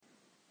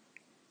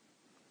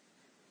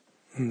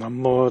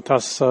Namo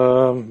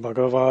tassa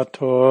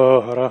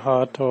bhagavato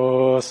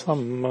arahato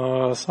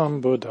samma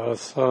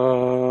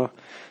sambuddhassa.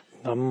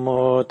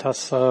 Namo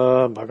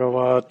tassa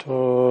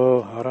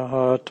bhagavato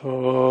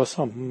arahato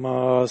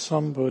samma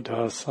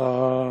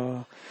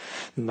sambuddhassa.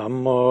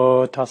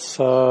 Namo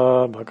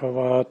tassa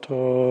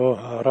bhagavato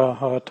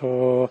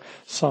arahato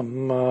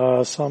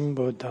samma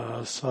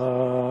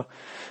sambuddhassa.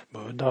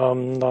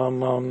 Buddham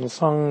dhammam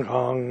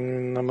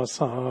sangham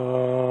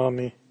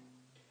namasami.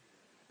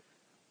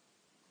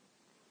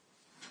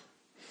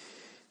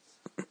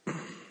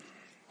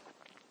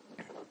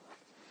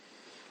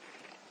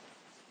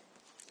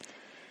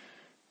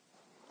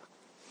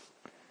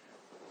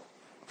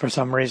 For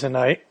some reason,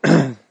 I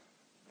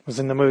was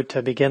in the mood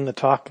to begin the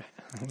talk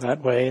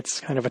that way.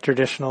 It's kind of a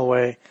traditional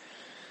way.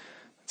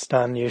 It's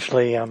done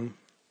usually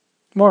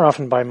more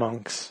often by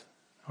monks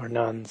or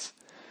nuns.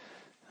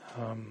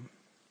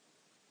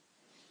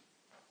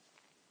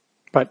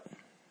 But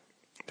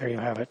there you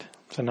have it.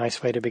 It's a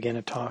nice way to begin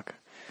a talk.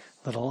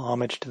 A little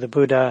homage to the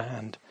Buddha,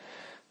 and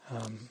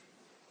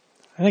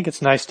I think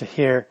it's nice to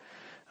hear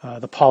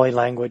the Pali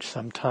language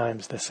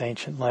sometimes, this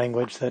ancient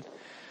language that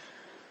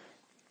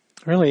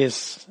really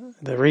is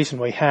the reason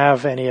we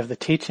have any of the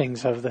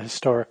teachings of the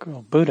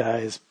historical Buddha,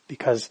 is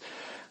because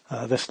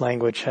this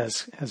language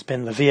has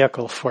been the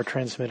vehicle for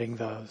transmitting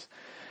those.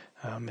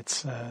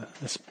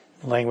 This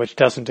language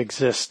doesn't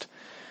exist,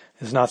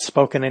 is not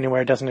spoken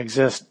anywhere, doesn't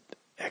exist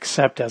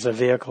except as a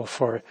vehicle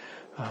for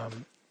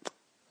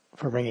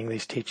bringing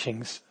these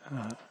teachings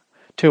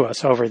to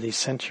us over these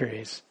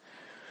centuries.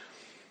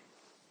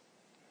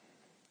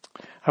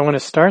 I want to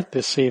start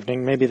this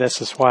evening, maybe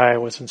this is why I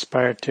was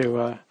inspired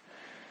to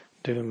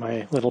do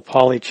my little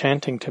Pali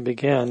chanting to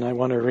begin. I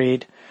want to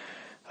read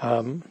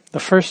the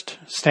first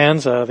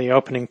stanza, the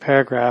opening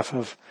paragraph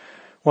of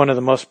one of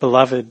the most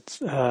beloved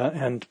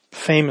and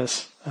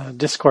famous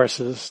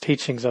discourses,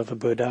 teachings of the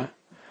Buddha.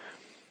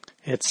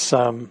 It's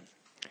the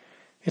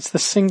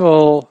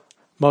single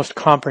most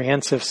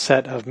comprehensive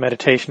set of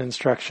meditation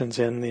instructions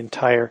in the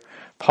entire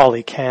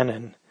Pali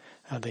Canon,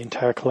 the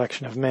entire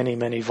collection of many,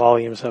 many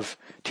volumes of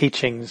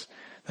teachings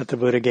that the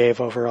Buddha gave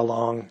over a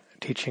long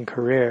teaching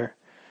career.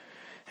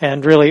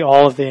 And really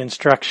all of the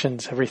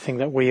instructions, everything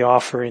that we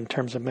offer in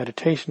terms of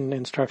meditation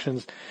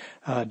instructions,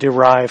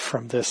 derive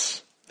from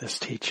this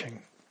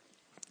teaching.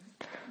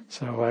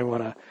 So I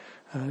want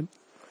to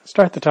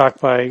start the talk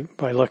by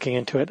looking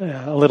into it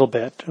a little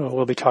bit.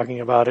 We'll be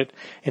talking about it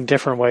in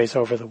different ways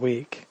over the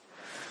week.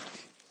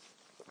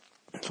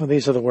 So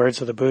these are the words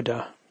of the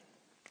Buddha.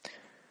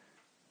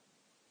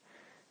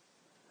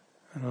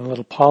 And a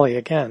little Pali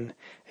again.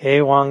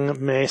 Ewang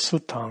me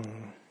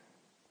sutang.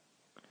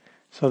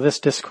 So this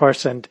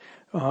discourse, and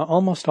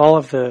almost all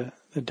of the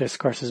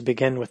discourses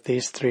begin with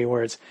these three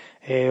words,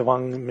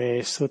 Ewang me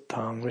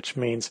sutang, which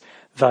means,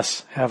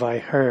 thus have I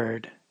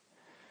heard.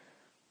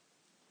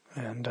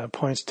 And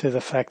points to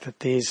the fact that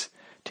these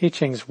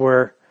teachings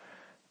were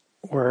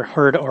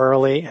heard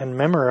orally and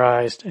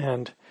memorized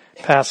and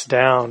passed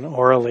down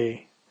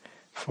orally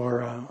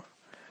for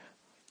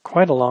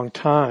quite a long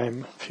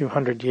time, a few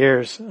hundred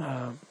years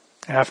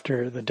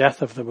after the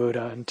death of the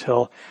Buddha,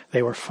 until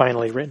they were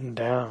finally written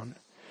down.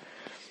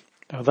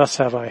 Now, thus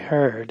have I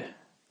heard.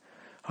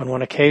 On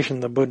one occasion,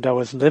 the Buddha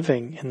was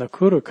living in the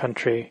Kuru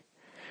country,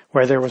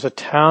 where there was a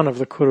town of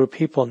the Kuru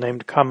people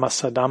named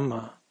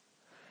Kamasadhamma.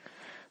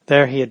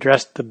 There he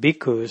addressed the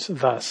bhikkhus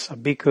thus. A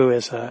bhikkhu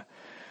is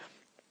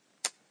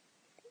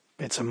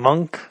it's a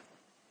monk,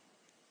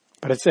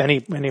 but it's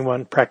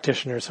anyone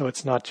practitioner, so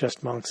it's not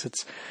just monks,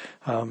 it's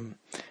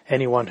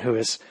anyone who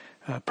is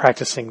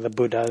practicing the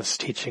Buddha's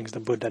teachings, the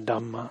Buddha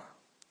Dhamma.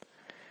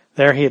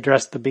 There he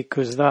addressed the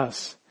bhikkhus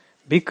thus.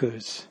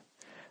 Bhikkhus,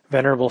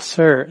 Venerable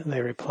Sir,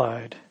 they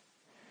replied.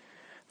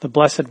 The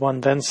Blessed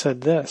One then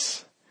said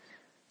this,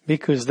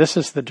 Bhikkhus, this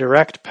is the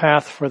direct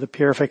path for the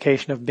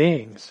purification of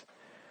beings,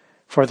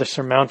 for the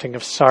surmounting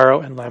of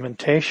sorrow and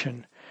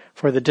lamentation,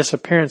 for the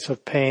disappearance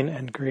of pain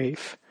and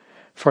grief,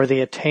 for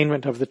the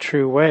attainment of the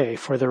true way,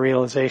 for the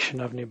realization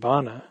of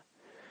Nibbana,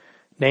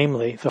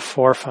 namely the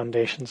four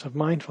foundations of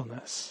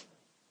mindfulness.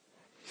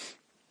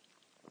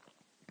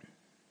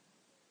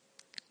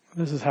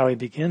 This is how he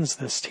begins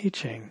this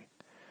teaching.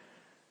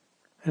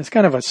 And it's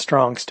kind of a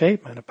strong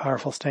statement, a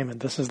powerful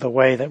statement. This is the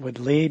way that would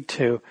lead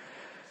to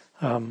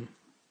the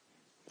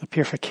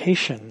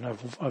purification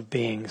of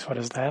beings. What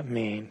does that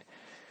mean?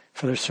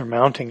 For the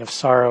surmounting of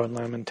sorrow and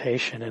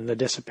lamentation and the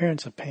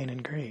disappearance of pain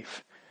and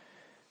grief.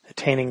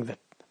 Attaining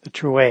the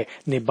true way.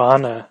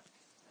 Nibbana,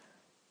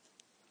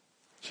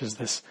 which is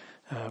this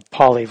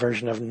Pali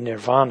version of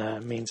nirvana,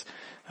 means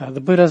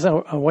the Buddha's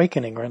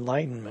awakening or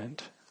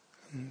enlightenment.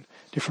 In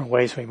different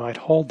ways we might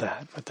hold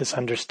that, but this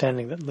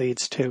understanding that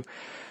leads to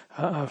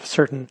a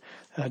certain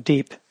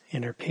deep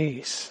inner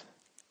peace.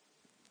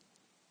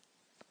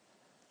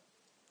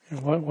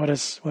 And what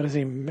is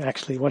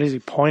he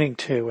pointing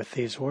to with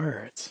these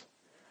words?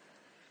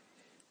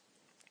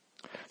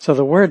 So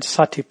the word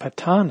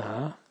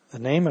satipatthana, the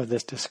name of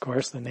this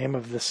discourse, the name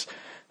of this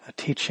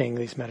teaching,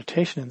 these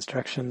meditation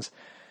instructions,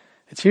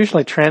 It's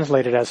usually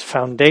translated as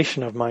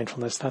foundation of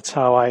mindfulness. That's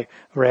how I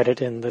read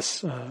it in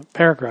this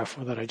paragraph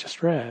that I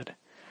just read.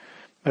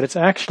 But it's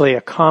actually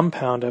a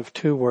compound of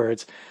two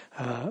words.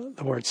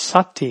 The word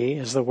sati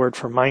is the word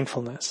for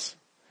mindfulness.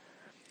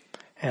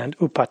 And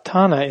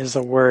upatana is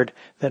a word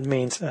that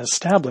means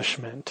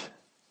establishment,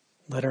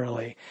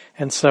 literally.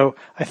 And so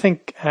I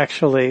think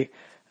actually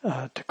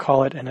to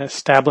call it an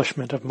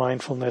establishment of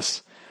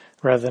mindfulness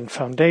rather than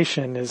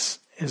foundation is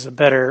a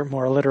better,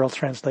 more literal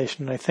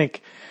translation. I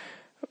think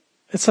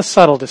it's a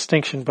subtle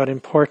distinction, but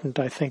important,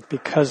 I think,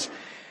 because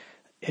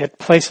it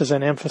places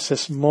an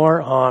emphasis more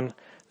on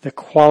the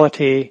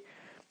quality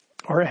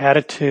or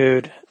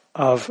attitude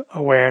of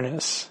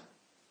awareness,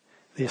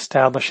 the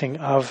establishing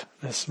of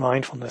this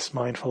mindfulness,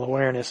 mindful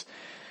awareness.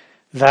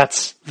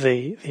 That's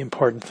the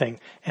important thing.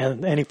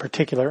 And any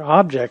particular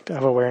object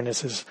of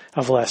awareness is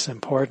of less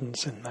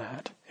importance in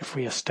that, if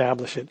we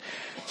establish it.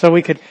 So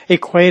we could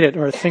equate it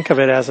or think of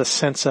it as a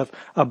sense of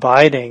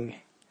abiding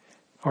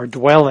or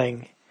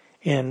dwelling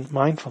in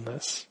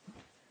mindfulness,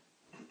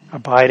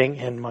 abiding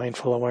in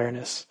mindful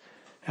awareness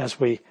as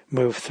we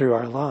move through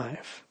our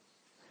life,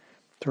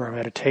 through our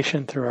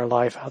meditation, through our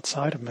life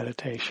outside of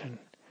meditation.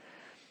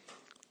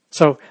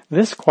 So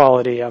this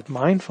quality of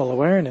mindful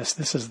awareness,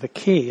 this is the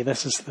key.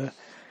 This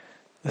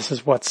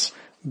is what's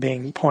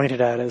being pointed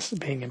at as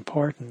being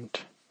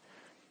important.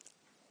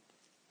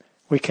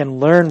 We can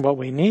learn what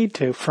we need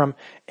to from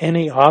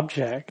any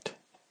object,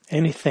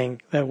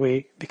 anything that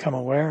we become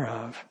aware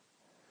of.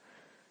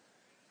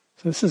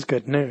 So this is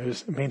good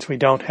news. It means we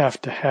don't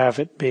have to have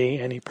it be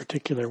any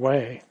particular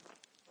way.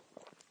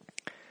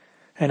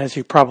 And as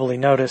you probably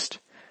noticed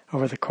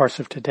over the course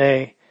of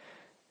today,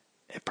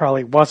 it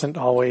probably wasn't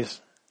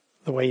always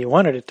the way you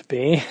wanted it to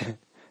be,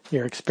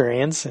 your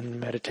experience in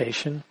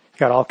meditation. You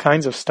got all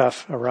kinds of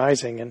stuff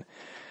arising, and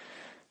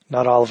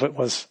not all of it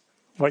was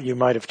what you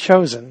might have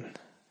chosen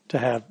to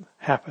have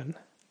happen,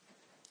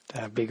 to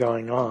have be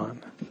going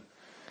on.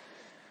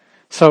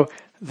 So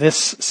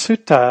this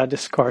sutta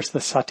discourse, the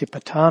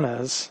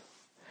Satipatthanas,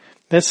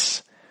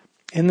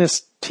 in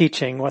this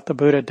teaching, what the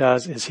Buddha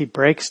does is he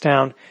breaks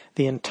down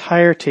the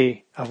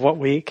entirety of what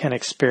we can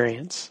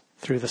experience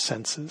through the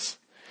senses.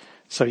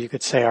 So you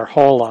could say our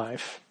whole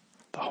life,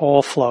 the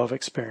whole flow of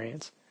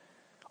experience,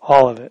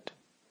 all of it,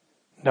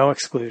 no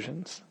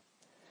exclusions,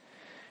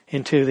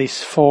 into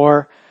these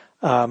four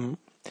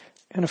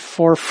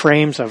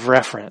frames of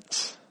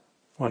reference.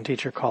 One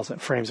teacher calls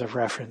it frames of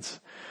reference,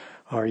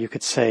 or you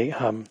could say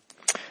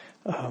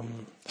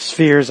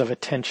spheres of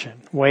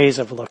attention, ways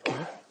of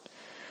looking.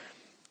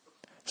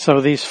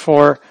 So these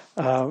four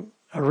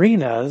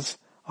arenas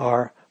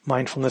are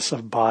mindfulness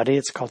of body.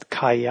 It's called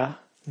kaya,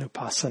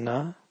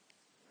 nupassana.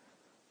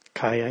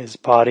 Kaya is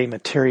body,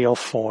 material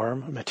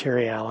form,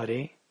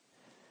 materiality.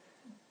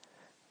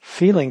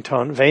 Feeling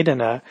tone,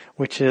 vedana,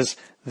 which is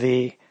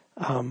the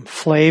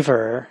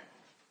flavor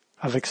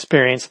of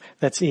experience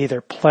that's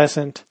either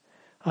pleasant,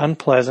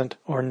 unpleasant,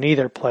 or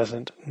neither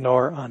pleasant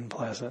nor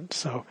unpleasant.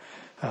 So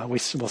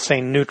we'll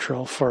say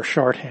neutral for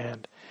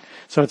shorthand.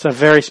 So it's a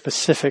very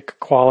specific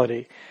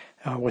quality.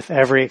 With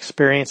every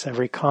experience,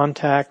 every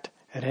contact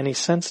at any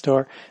sense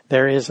door,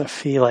 there is a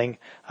feeling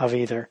of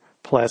either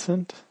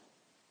pleasant,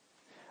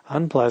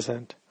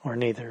 unpleasant, or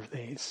neither of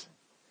these.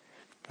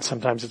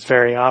 Sometimes it's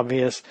very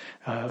obvious.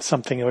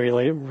 Something we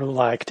really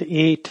like to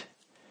eat.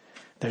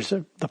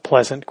 The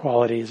pleasant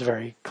quality is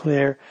very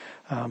clear.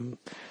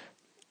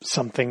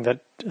 Something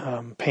that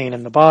pain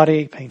in the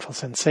body, painful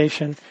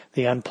sensation,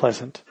 the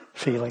unpleasant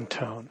feeling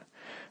tone.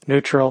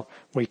 Neutral,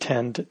 we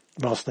tend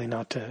mostly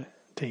not to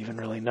even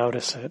really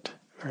notice it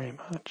very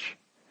much.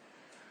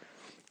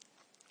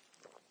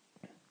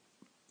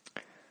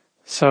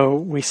 So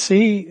we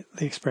see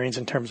the experience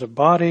in terms of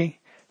body,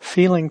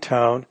 feeling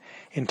tone,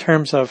 in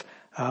terms of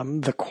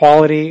the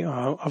quality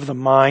of the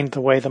mind,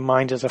 the way the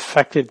mind is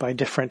affected by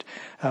different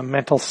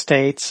mental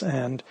states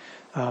and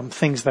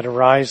things that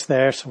arise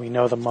there. So we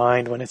know the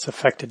mind when it's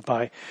affected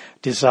by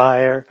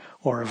desire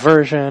or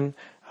aversion,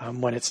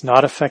 when it's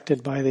not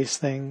affected by these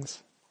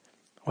things,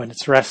 when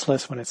it's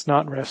restless, when it's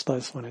not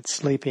restless, when it's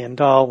sleepy and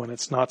dull, when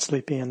it's not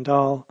sleepy and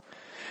dull,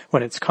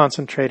 when it's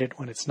concentrated,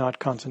 when it's not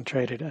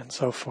concentrated, and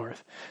so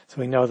forth.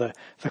 So we know the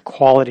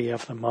quality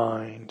of the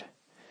mind,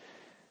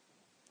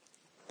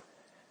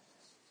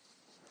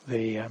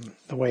 the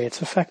way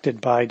it's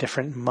affected by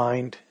different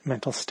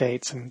mental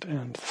states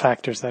and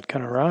factors that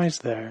can arise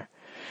there.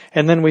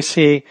 And then we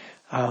see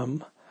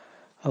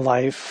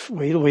life,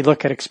 we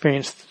look at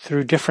experience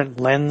through different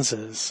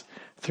lenses,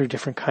 through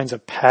different kinds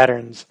of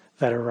patterns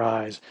that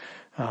arise,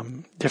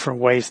 different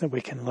ways that we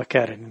can look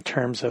at it in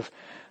terms of,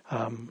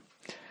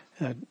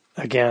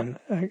 again,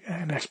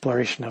 an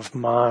exploration of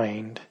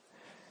mind,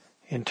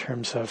 in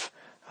terms of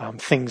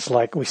things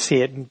like we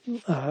see it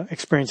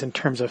experience in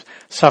terms of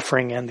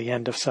suffering and the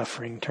end of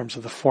suffering, in terms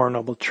of the Four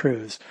Noble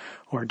Truths,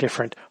 or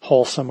different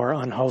wholesome or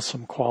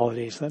unwholesome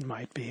qualities that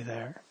might be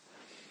there.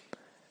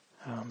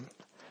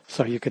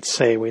 So you could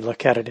say we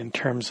look at it in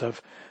terms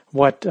of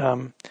what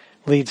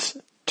leads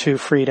to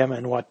freedom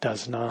and what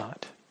does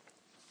not.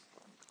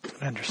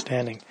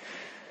 Understanding.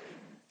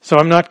 So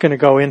I'm not going to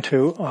go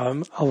into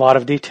a lot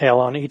of detail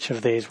on each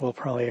of these. We'll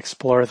probably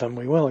explore them.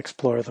 We will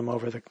explore them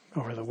over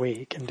the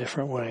week in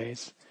different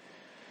ways.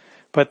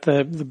 But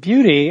the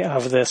beauty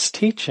of this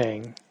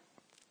teaching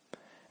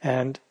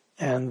and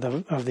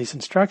of these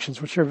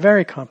instructions, which are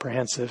very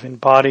comprehensive. In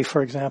body,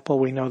 for example,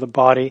 we know the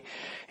body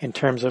in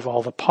terms of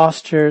all the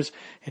postures,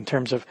 in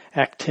terms of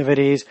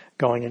activities,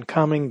 going and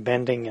coming,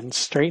 bending and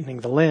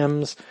straightening the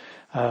limbs,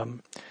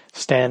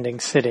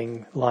 standing,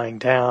 sitting, lying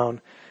down,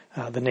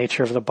 the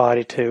nature of the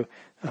body to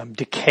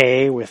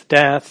decay with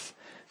death,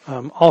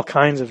 all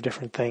kinds of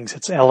different things.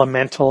 Its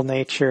elemental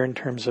nature in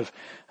terms of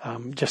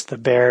just the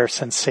bare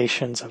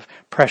sensations of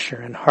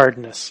pressure and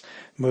hardness,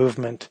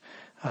 movement.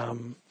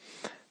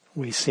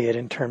 We see it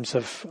in terms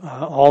of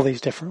all these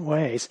different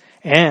ways,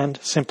 and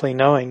simply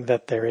knowing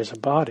that there is a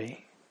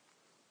body.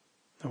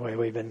 The way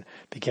we've been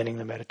beginning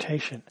the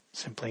meditation,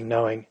 simply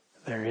knowing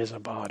there is a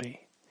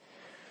body.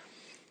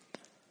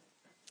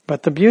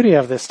 But the beauty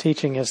of this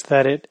teaching is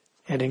that it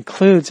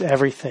includes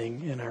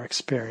everything in our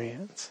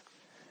experience.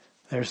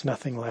 There's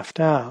nothing left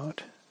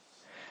out.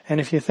 And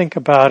if you think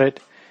about it,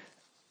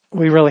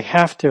 we really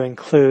have to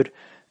include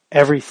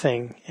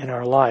everything in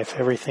our life,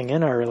 everything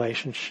in our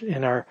relationship,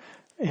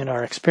 in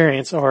our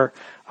experience, or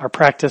our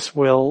practice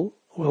will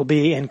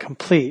be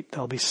incomplete.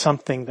 There'll be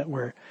something that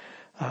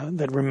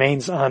that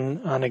remains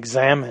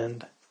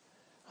unexamined,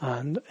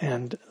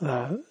 and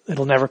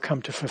it'll never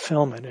come to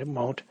fulfillment. It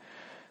won't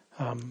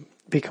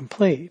be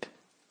complete.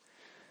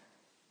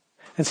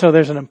 And so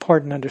there's an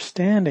important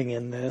understanding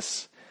in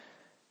this,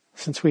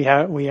 since we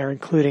are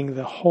including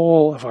the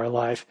whole of our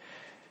life.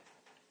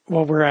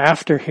 What we're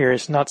after here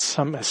is not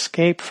some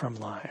escape from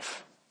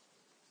life.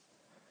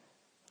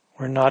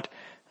 We're not,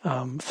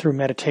 through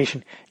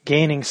meditation,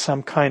 gaining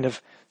some kind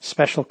of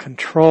special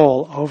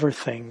control over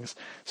things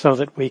so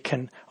that we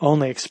can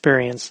only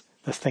experience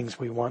the things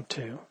we want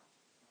to,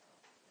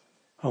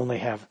 only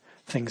have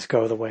things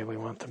go the way we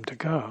want them to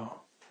go.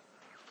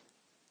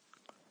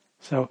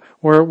 So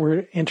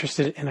we're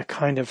interested in a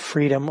kind of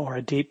freedom or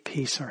a deep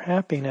peace or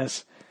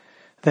happiness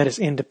that is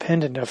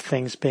independent of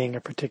things being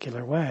a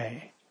particular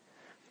way.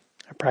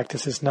 Our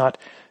practice is not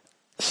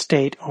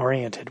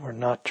state-oriented. We're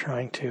not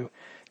trying to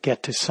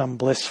get to some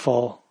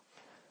blissful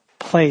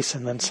place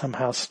and then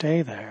somehow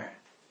stay there.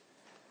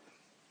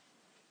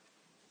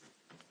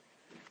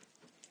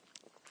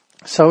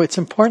 So it's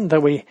important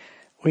that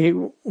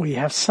we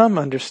have some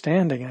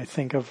understanding, I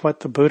think, of what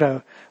the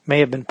Buddha may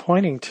have been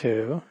pointing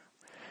to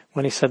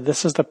when he said,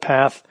 this is the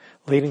path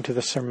leading to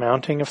the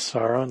surmounting of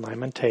sorrow and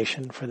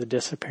lamentation, for the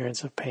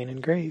disappearance of pain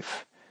and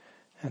grief,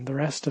 and the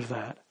rest of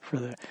that, for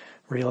the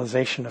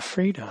realization of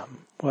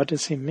freedom. What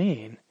does he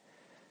mean?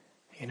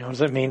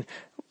 Does it mean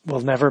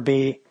we'll never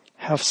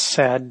have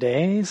sad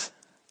days?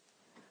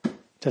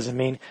 Does it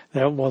mean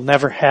that we'll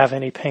never have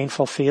any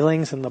painful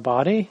feelings in the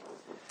body?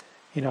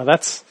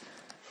 That's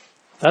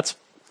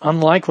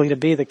unlikely to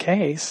be the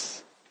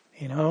case.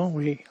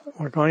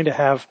 We're going to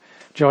have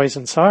joys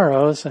and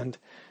sorrows, and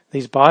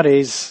these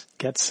bodies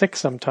get sick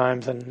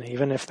sometimes, and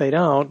even if they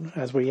don't,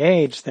 as we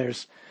age,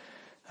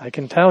 I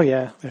can tell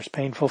you, there's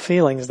painful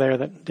feelings there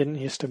that didn't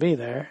used to be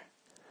there.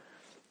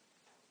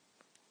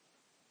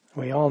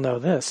 We all know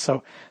this.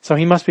 So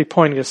he must be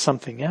pointing to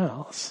something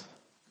else.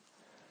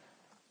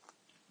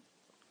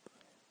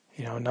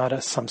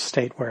 Not some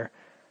state where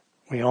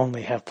we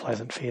only have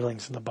pleasant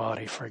feelings in the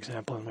body, for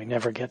example, and we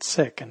never get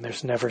sick, and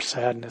there's never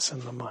sadness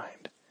in the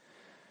mind.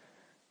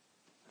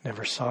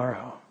 Never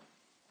sorrow.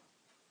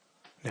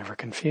 Never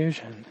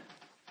confusion.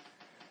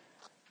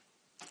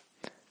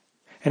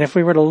 And if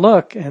we were to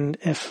look, and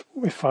if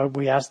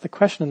we asked the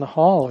question in the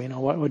hall,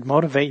 what would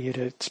motivate you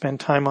to spend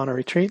time on a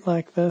retreat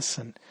like this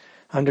and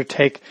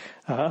undertake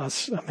a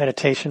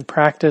meditation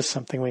practice,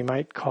 something we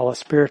might call a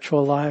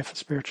spiritual life, a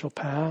spiritual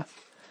path?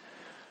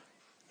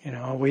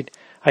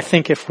 I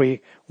think if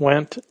we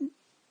went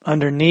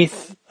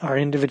underneath our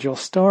individual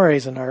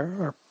stories and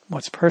our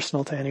what's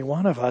personal to any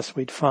one of us,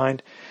 we'd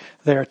find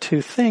there are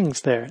two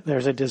things there.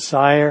 There's a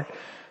desire,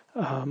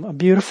 a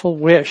beautiful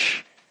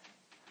wish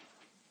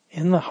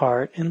in the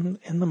heart, in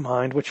the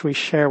mind, which we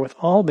share with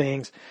all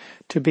beings,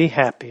 to be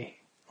happy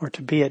or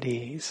to be at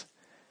ease,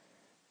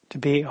 to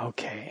be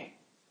okay.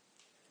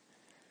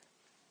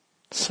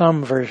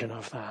 Some version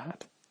of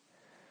that.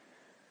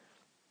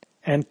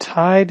 And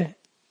tied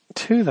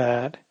to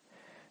that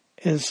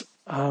is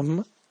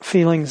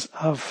feelings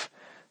of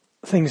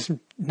things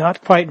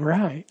not quite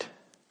right.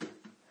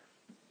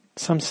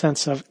 Some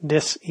sense of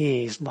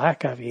dis-ease,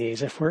 lack of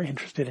ease. If we're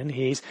interested in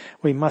ease,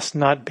 we must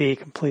not be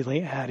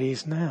completely at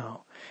ease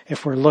now.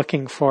 If we're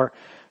looking for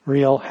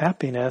real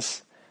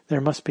happiness,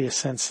 there must be a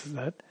sense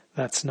that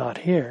that's not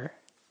here.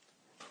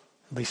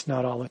 At least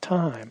not all the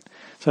time.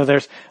 So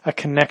there's a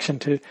connection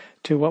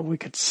to what we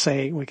could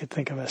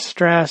think of as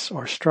stress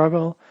or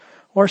struggle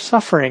or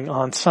suffering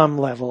on some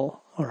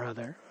level or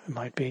other. It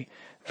might be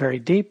very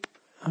deep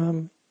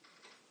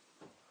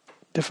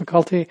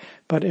difficulty,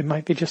 but it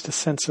might be just a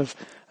sense of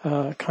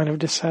kind of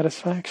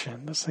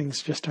dissatisfaction. Those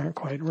things just aren't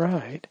quite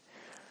right.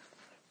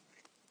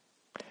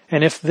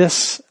 And if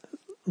this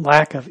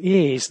lack of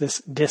ease, this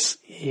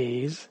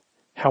dis-ease,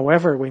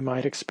 however we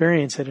might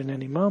experience it in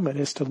any moment,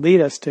 is to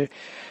lead us to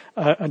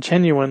a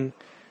genuine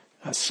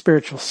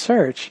spiritual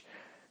search.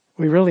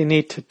 We really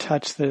need to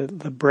touch the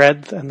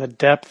breadth and the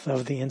depth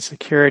of the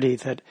insecurity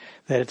that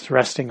it's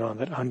resting on,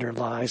 that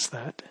underlies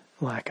that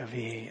lack of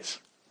ease.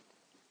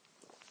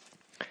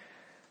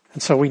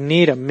 And so we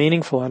need a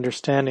meaningful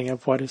understanding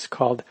of what is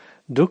called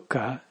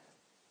dukkha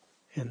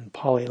in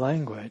Pali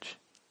language.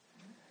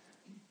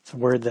 It's a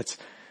word that's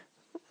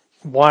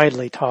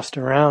widely tossed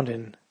around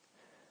in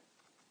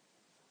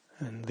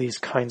these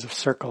kinds of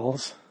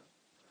circles.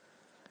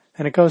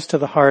 And it goes to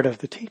the heart of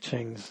the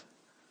teachings.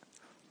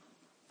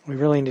 We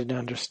really need to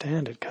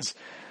understand it because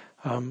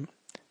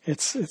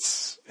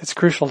it's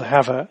crucial to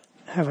have a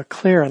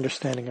clear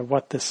understanding of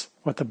what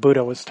the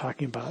Buddha was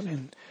talking about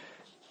when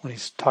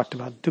he's talked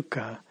about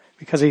dukkha.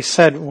 Because he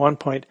said at one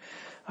point,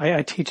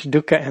 I teach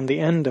dukkha and the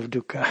end of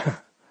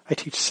dukkha. I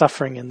teach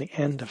suffering and the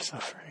end of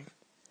suffering.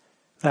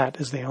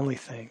 That is the only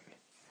thing.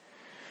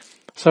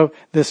 So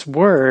this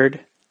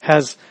word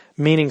has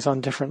meanings on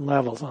different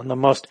levels. On the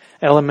most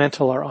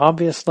elemental or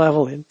obvious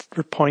level, it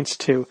points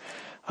to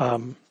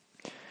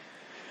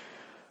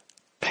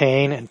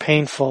pain and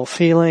painful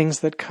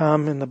feelings that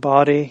come in the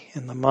body,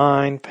 in the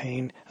mind,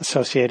 pain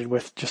associated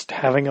with just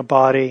having a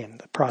body and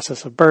the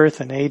process of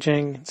birth and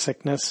aging and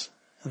sickness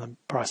and the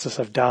process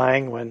of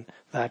dying when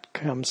that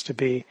comes to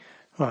be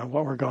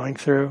what we're going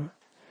through.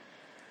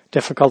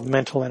 Difficult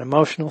mental and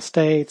emotional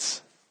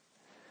states.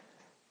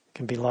 It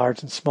can be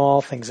large and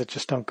small, things that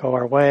just don't go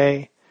our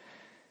way.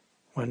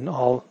 When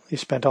you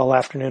spent all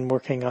afternoon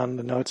working on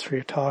the notes for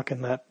your talk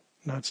and that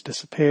notes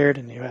disappeared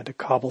and you had to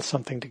cobble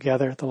something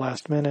together at the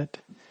last minute.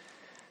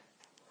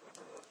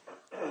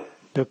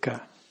 Dukkha.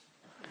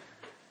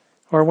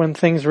 Or when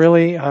things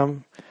really,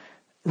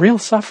 real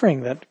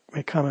suffering that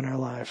may come in our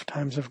life,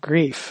 times of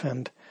grief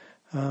and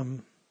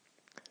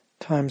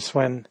times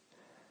when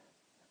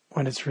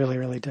it's really,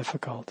 really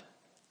difficult,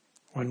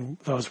 when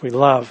those we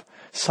love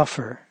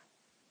suffer.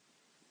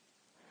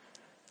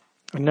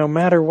 And no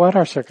matter what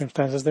our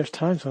circumstances, there's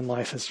times when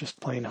life is just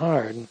plain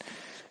hard.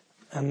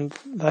 And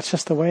that's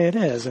just the way it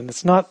is. And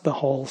it's not the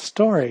whole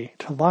story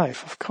to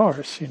life, of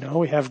course.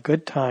 We have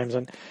good times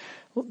and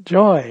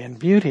joy and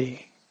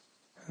beauty.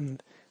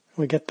 And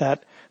we get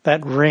that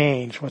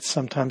range, what's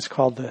sometimes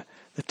called the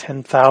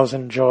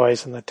 10,000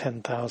 joys and the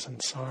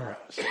 10,000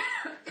 sorrows.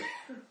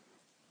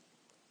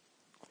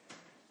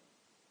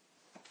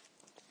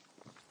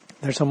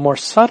 There's a more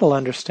subtle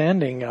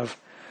understanding of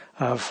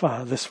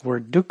this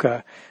word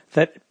dukkha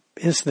that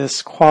is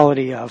this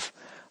quality of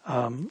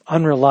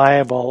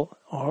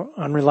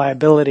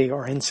unreliability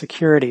or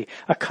insecurity,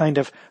 a kind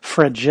of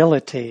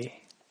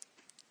fragility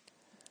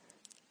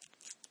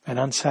and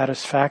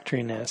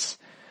unsatisfactoriness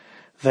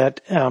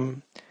that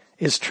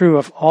is true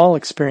of all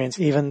experience,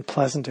 even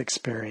pleasant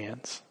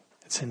experience.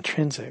 It's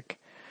intrinsic.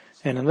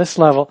 And in this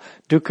level,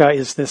 dukkha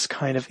is this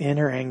kind of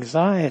inner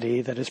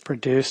anxiety that is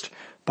produced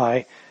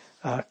by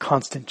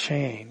constant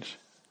change.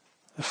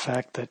 The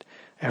fact that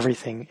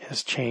everything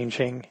is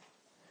changing.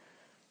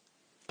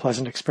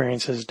 Pleasant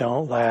experiences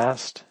don't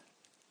last.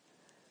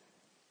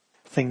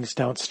 Things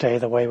don't stay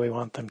the way we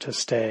want them to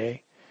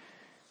stay.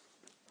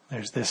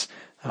 There's this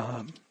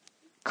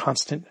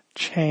constant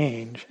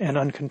change and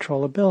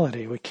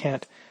uncontrollability. We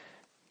can't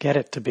get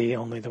it to be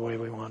only the way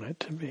we want it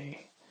to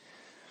be.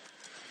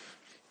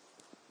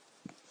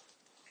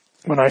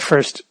 When I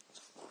first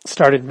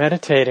started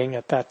meditating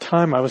at that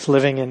time, I was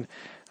living in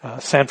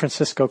San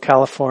Francisco,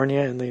 California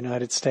in the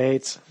United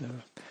States, a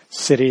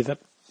city that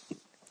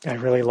I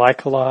really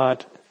like a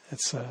lot.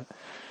 It's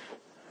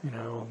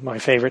my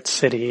favorite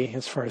city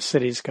as far as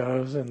cities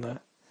goes in the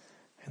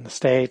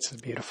States.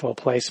 It's a beautiful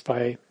place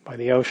by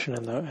the ocean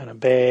and a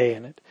bay,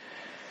 and it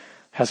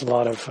has a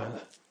lot of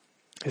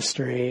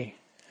history.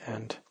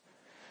 And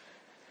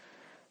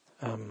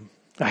I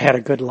had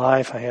a good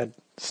life. I had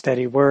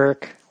steady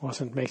work.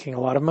 Wasn't making a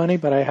lot of money,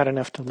 but I had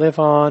enough to live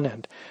on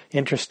and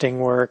interesting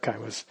work. I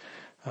was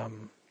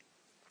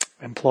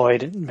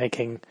employed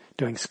in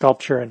doing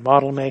sculpture and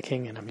model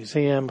making in a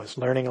museum. Was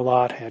learning a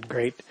lot. Had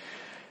great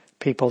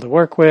people to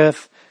work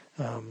with.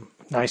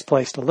 Nice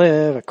place to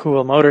live. A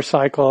cool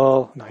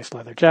motorcycle. Nice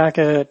leather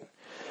jacket.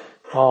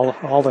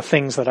 All the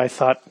things that I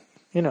thought.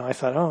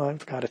 Oh,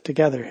 I've got it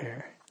together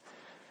here.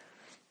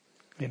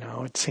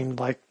 It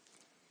seemed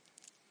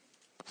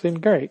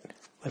great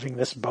living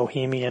this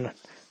bohemian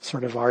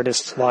sort of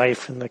artist's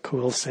life in the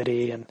cool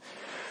city,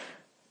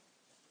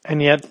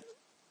 and yet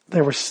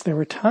there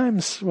were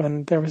times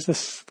when there was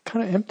this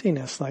kind of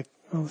emptiness, like,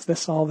 oh, is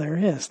this all there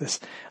is? This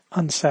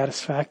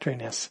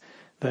unsatisfactoriness.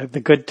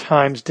 The good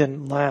times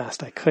didn't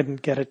last. I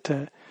couldn't get it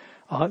to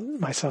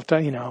myself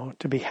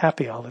to be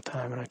happy all the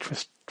time, and I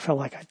just felt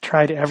like I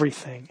tried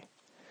everything.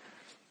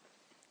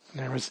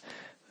 And there was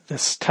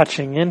this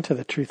touching into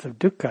the truth of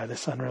dukkha,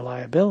 this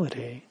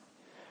unreliability.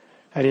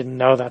 I didn't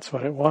know that's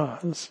what it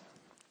was.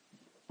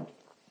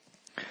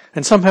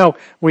 And somehow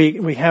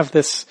we have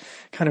this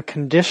kind of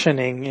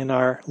conditioning in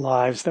our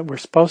lives that we're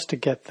supposed to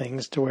get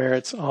things to where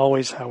it's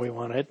always how we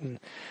want it, and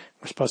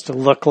We're supposed to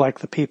look like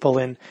the people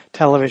in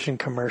television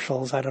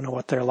commercials. I don't know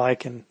what they're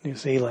like in New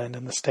Zealand.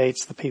 In the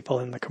States, the people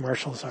in the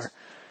commercials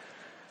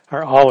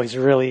are always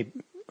really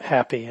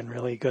happy and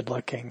really good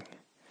looking.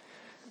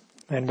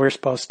 And we're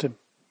supposed to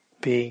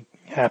be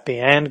happy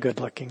and good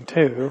looking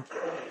too.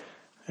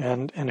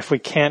 And if we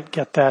can't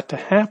get that to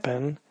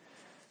happen,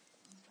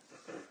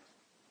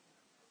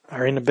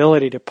 our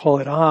inability to pull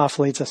it off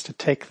leads us to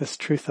take this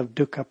truth of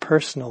dukkha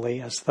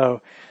personally, as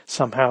though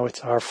somehow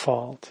it's our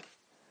fault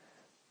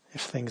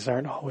if things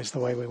aren't always the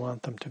way we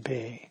want them to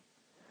be.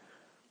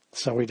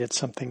 So we did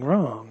something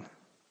wrong.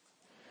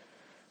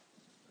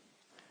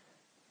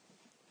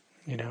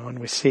 And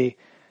we see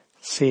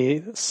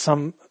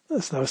some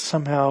as though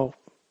somehow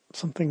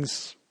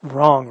something's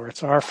wrong or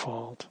it's our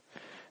fault.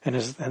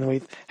 And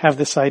we have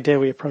this idea,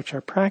 we approach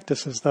our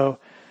practice as though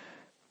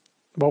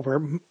what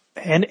we're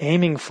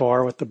aiming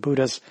for, what the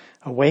Buddha's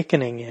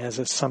awakening is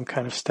some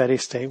kind of steady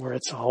state where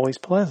it's always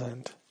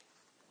pleasant.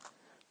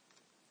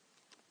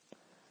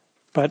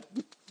 But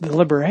the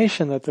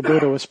liberation that the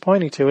Buddha was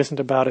pointing to isn't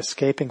about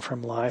escaping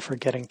from life or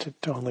getting to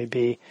only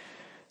be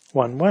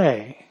one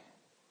way.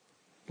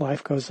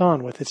 Life goes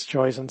on with its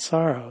joys and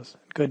sorrows,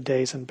 good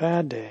days and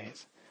bad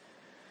days.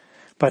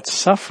 But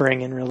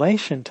suffering in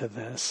relation to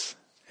this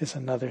is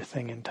another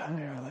thing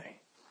entirely.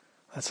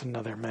 That's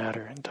another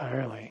matter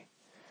entirely.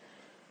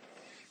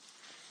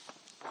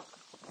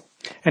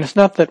 And it's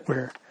not that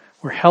we're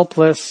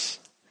helpless,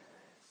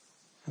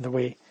 and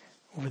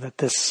that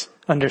this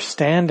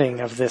understanding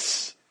of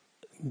this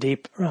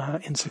deep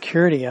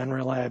insecurity,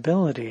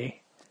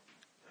 unreliability,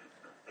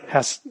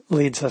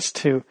 leads us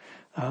to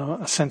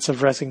a sense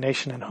of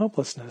resignation and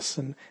hopelessness.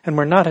 And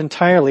we're not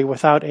entirely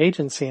without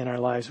agency in our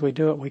lives. We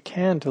do what we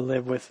can to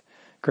live with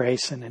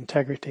grace and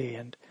integrity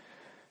and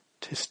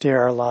to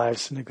steer our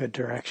lives in a good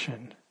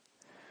direction.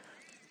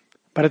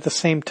 But at the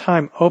same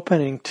time,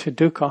 opening to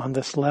dukkha on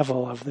this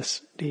level of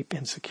this deep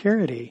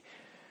insecurity,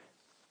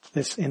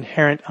 this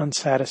inherent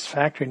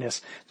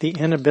unsatisfactoriness, the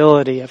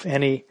inability of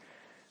any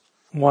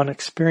one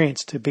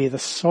experience to be the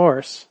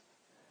source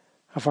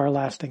of our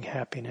lasting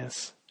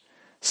happiness,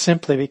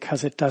 simply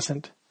because it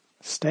doesn't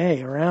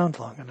stay around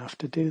long enough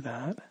to do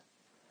that.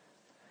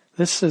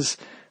 This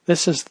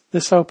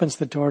opens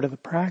the door to the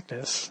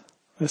practice.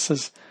 This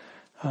is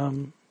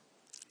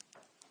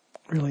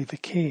really the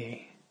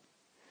key.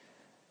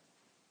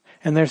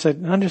 And there's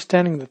an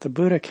understanding that the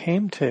Buddha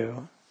came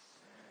to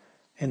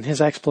in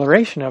his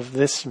exploration of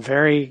this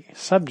very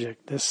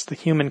subject, the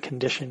human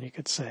condition, you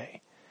could say,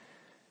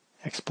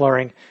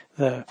 exploring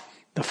the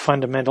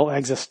fundamental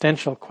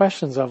existential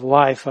questions of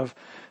life, of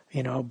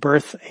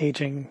birth,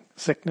 aging,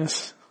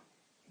 sickness,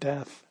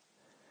 death.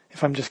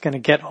 If I'm just going to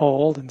get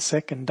old and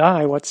sick and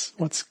die, what's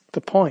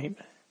the point?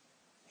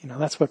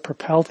 That's what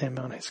propelled him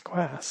on his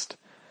quest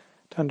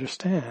to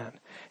understand.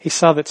 He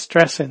saw that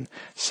stress and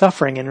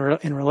suffering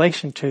in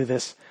relation to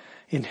this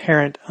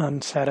inherent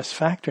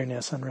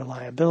unsatisfactoriness,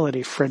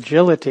 unreliability,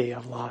 fragility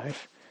of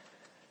life,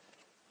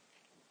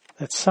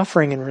 that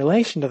suffering in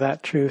relation to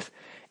that truth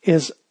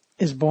is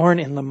born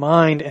in the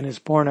mind and is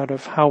born out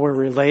of how we're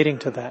relating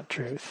to that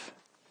truth.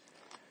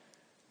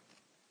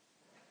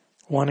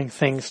 Wanting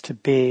things to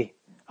be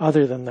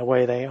other than the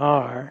way they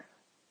are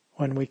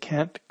when we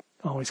can't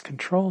always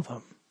control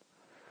them.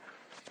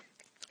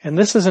 And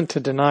this isn't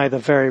to deny the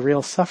very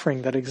real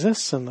suffering that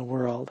exists in the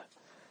world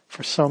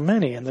for so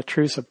many, and the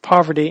truths of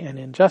poverty and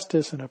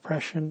injustice and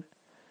oppression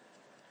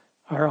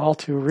are all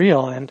too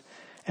real, and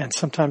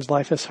sometimes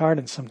life is hard,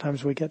 and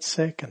sometimes we get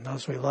sick, and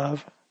those we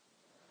love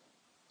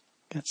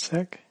get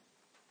sick.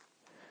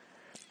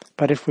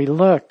 But if we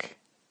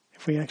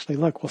actually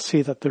look, we'll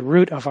see that the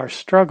root of our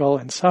struggle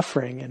and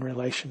suffering in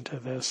relation to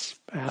this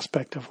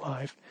aspect of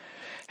life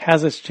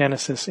has its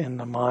genesis in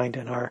the mind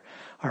and our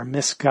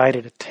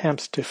misguided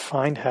attempts to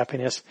find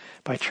happiness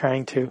by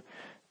trying to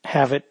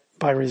have it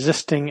by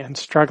resisting and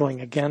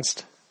struggling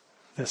against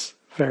this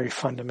very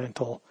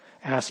fundamental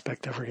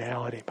aspect of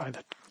reality, by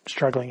the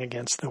struggling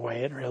against the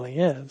way it really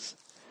is.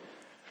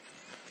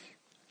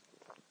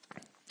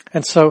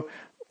 And so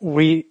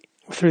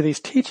through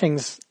these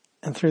teachings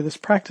and through this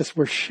practice,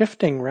 we're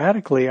shifting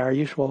radically our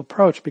usual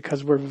approach,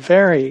 because we're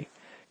very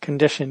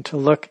conditioned to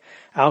look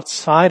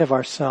outside of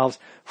ourselves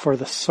for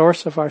the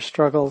source of our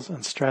struggles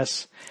and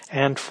stress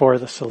and for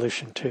the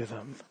solution to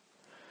them.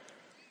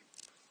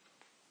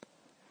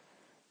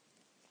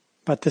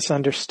 But this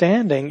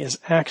understanding is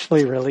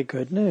actually really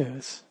good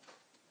news.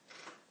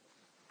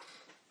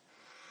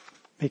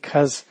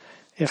 Because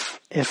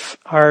if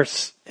our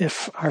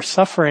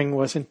suffering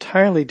was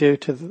entirely due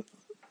to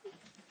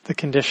the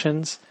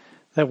conditions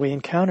that we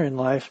encounter in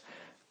life,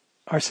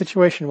 our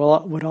situation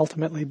would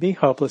ultimately be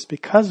hopeless,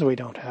 because we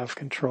don't have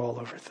control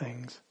over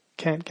things.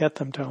 Can't get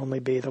them to only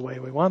be the way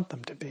we want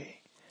them to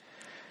be.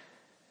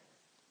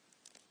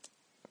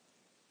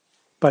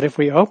 But if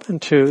we open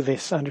to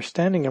this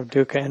understanding of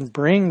dukkha and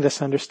bring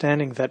this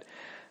understanding that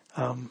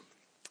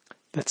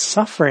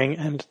suffering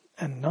and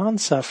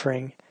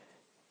non-suffering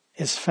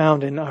is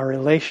found in our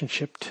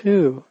relationship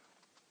to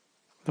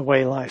the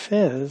way life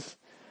is,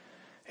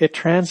 it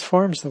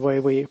transforms the way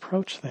we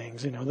approach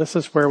things. This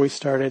is where we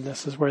started,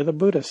 this is where the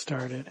Buddha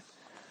started.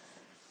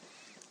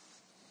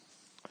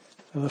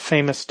 So the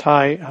famous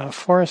Thai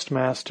forest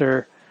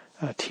master,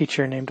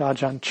 teacher named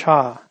Ajahn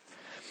Chah,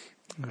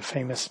 a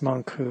famous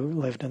monk who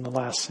lived in the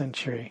last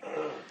century.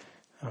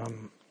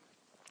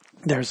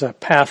 There's a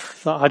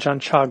path, the Ajahn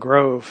Chah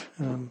Grove,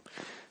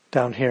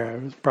 down here.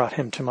 I brought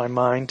him to my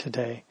mind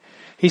today.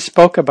 He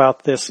spoke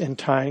about this in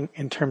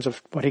terms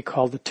of what he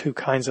called the two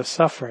kinds of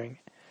suffering.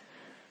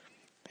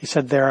 He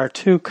said there are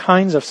two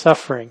kinds of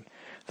suffering: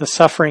 the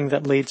suffering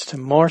that leads to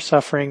more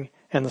suffering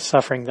and the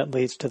suffering that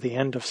leads to the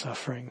end of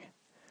suffering.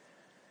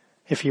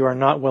 If you are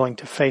not willing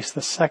to face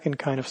the second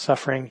kind of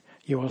suffering,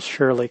 you will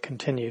surely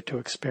continue to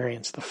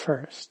experience the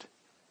first.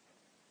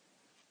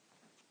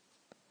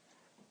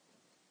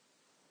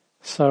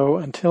 So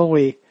until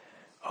we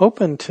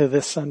open to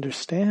this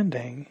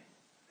understanding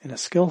in a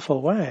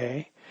skillful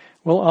way,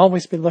 we'll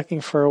always be looking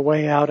for a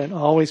way out and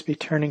always be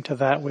turning to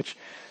that which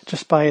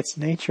just by its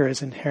nature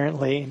is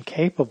inherently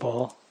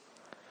incapable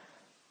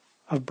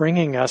of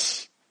bringing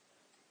us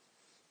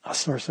a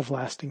source of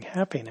lasting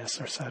happiness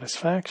or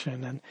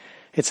satisfaction. And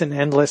it's an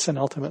endless and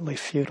ultimately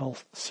futile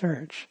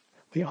search.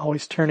 We're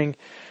always turning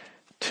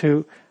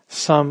to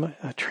some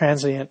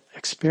transient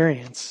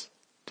experience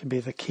to be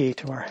the key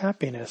to our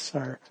happiness,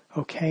 our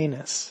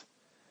okayness,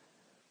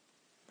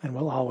 and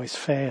we'll always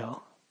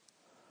fail.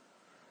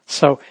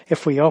 So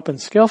if we open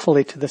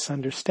skillfully to this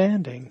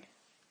understanding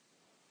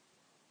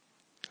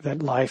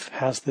that life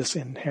has this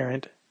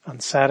inherent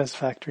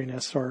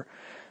unsatisfactoriness or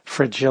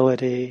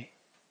fragility,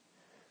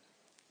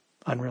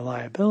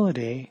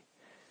 unreliability,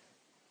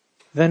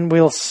 then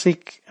we'll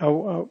seek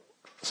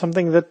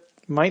something that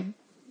might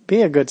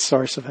be a good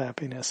source of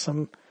happiness.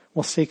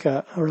 We'll seek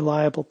a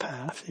reliable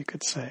path, you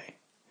could say.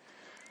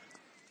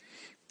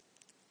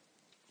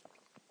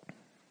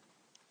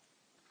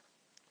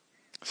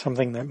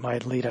 Something that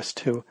might lead us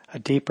to a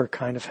deeper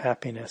kind of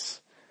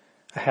happiness,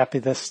 a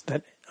happiness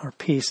or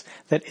peace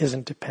that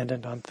isn't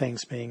dependent on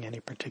things being any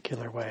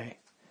particular way.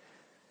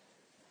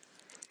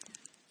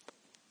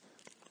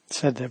 It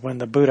said that when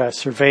the Buddha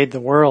surveyed the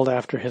world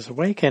after his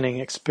awakening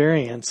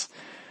experience,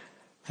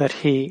 that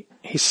he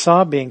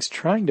saw beings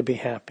trying to be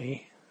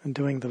happy and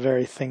doing the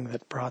very thing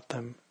that brought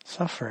them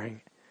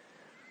suffering.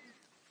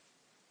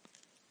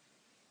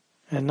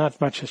 And not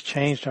much has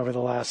changed over the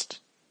last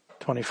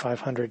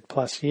 2,500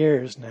 plus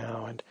years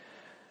now.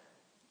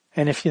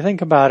 And if you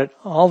think about it,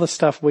 all the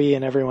stuff we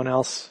and everyone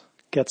else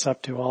gets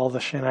up to, all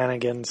the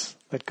shenanigans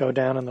that go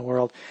down in the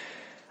world,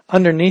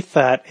 underneath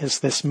that is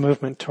this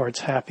movement towards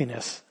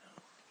happiness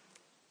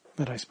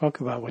that I spoke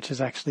about, which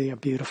is actually a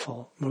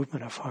beautiful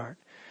movement of heart.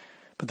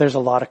 But there's a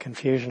lot of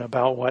confusion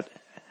about what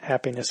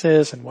happiness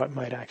is and what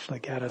might actually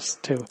get us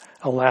to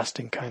a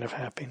lasting kind of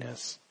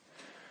happiness.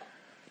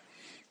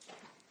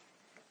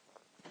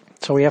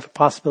 So we have a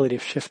possibility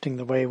of shifting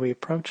the way we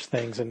approach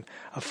things and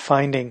of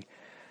finding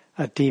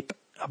a deep,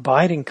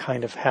 abiding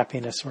kind of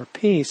happiness or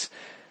peace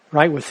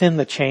right within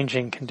the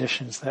changing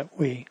conditions that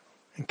we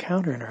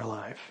encounter in our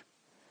life.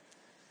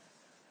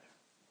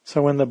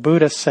 So when the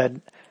Buddha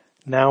said,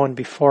 "Now and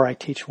before I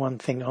teach one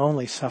thing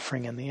only,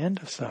 suffering and the end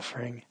of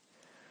suffering,"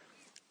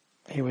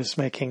 he was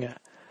making a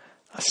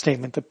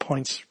statement that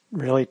points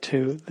really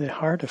to the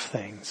heart of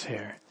things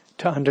here.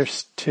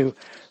 To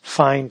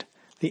find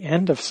the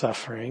end of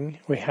suffering,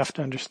 we have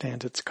to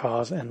understand its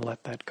cause and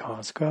let that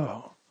cause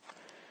go.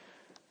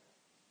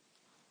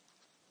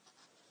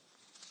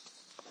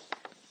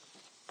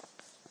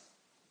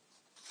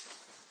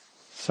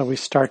 So we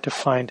start to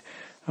find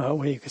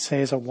what you could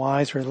say is a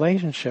wise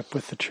relationship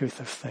with the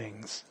truth of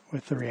things,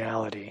 with the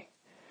reality,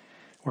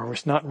 where we're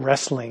not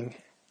wrestling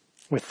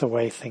with the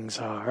way things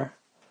are.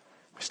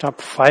 We stop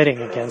fighting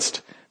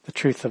against the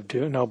truth of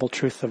noble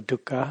truth of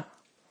dukkha,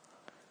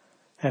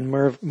 and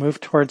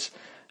move towards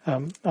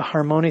a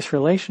harmonious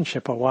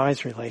relationship, a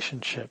wise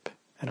relationship,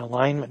 an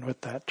alignment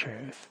with that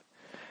truth.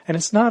 And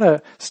it's not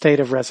a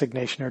state of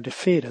resignation or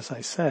defeat, as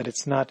I said.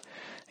 It's not,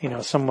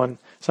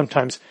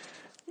 sometimes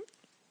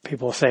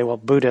people say, well,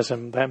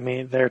 Buddhism, that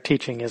means their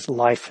teaching is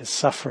life is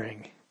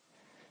suffering.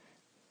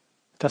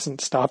 It doesn't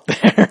stop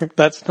there.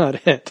 That's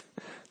not it.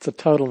 It's a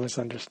total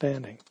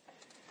misunderstanding.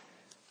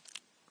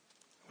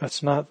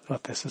 That's not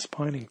what this is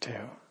pointing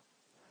to.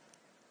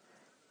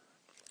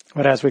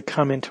 But as we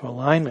come into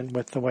alignment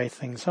with the way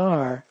things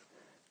are,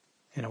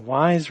 in a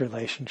wise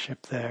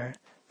relationship there,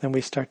 then we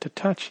start to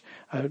touch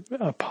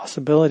a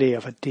possibility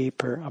of a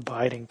deeper,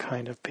 abiding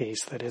kind of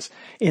peace that is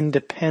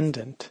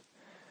independent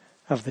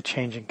of the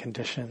changing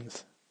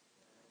conditions.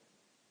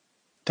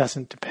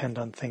 Doesn't depend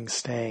on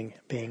things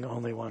being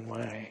only one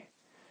way.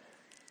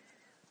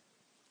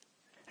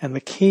 And the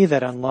key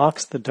that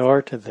unlocks the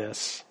door to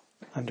this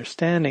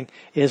understanding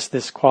is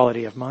this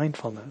quality of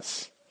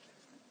mindfulness.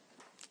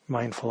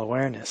 Mindful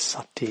awareness,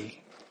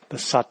 sati, the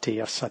sati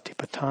of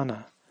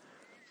satipatthana.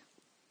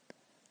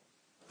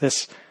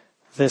 This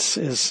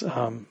is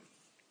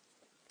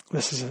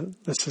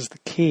the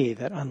key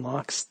that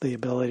unlocks the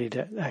ability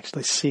to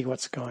actually see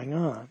what's going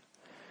on.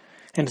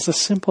 And it's a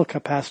simple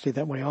capacity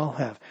that we all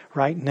have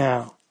right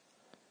now,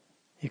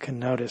 You can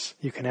notice,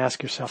 you can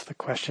ask yourself the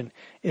question,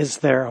 is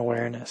there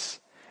awareness?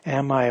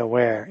 Am I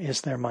aware?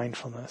 Is there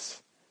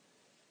mindfulness?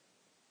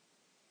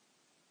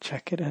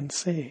 Check it and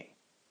see.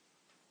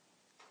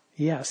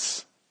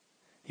 Yes.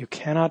 You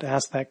cannot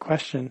ask that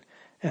question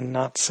and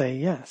not say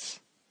yes.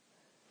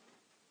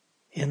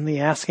 In the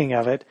asking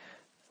of it,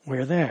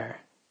 we're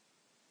there.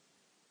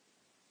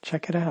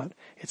 Check it out.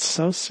 It's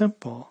so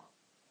simple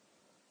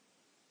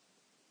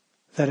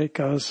that it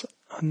goes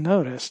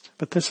unnoticed.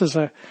 But this is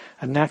a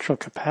natural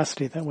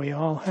capacity that we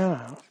all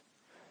have.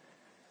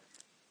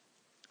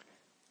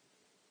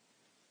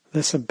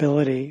 This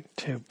ability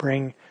to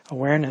bring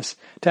awareness,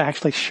 to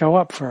actually show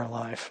up for our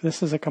life.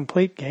 This is a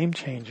complete game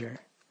changer.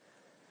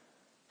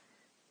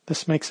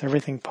 This makes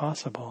everything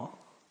possible.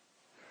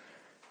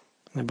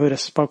 The Buddha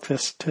spoke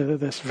to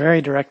this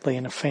very directly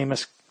in a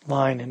famous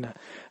line in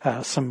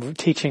some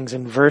teachings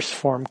in verse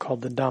form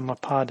called the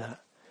Dhammapada.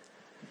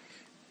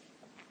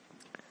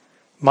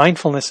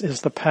 Mindfulness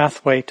is the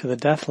pathway to the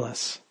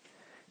deathless.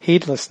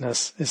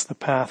 Heedlessness is the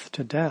path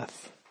to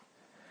death.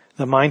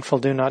 The mindful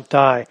do not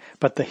die,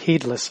 but the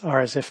heedless are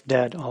as if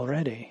dead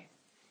already.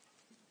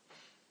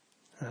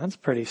 That's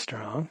pretty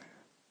strong.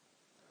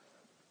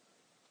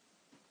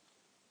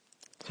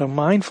 So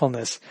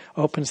mindfulness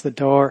opens the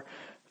door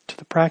to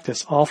the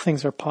practice. All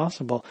things are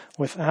possible.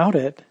 Without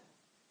it,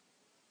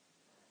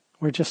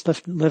 we're just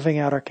living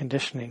out our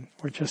conditioning.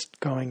 We're just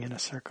going in a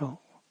circle.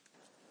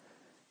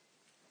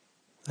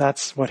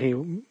 That's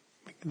one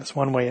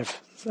way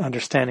of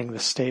understanding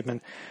this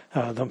statement.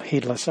 The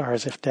heedless are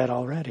as if dead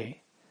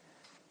already.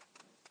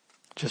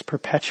 Just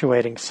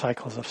perpetuating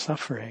cycles of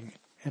suffering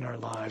in our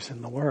lives,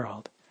 in the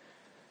world.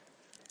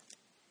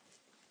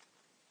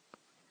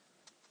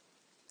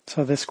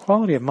 So this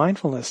quality of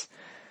mindfulness,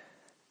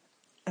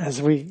 as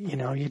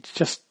you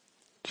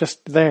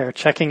just there,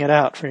 checking it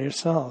out for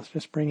yourselves,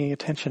 just bringing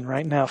attention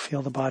right now,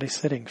 feel the body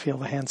sitting, feel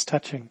the hands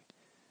touching,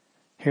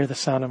 hear the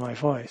sound of my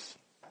voice.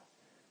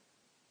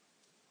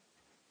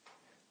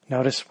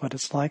 Notice what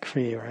it's like for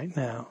you right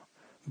now.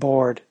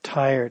 Bored,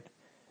 tired,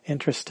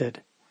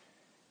 interested.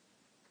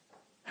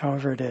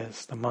 However it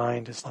is, the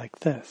mind is like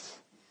this.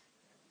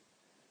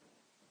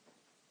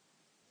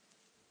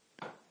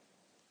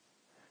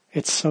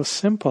 It's so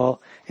simple,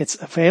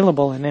 it's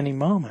available in any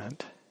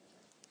moment.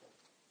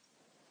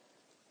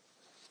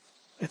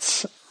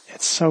 It's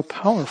so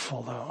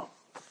powerful, though.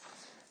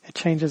 It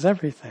changes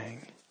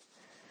everything.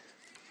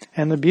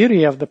 And the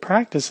beauty of the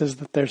practice is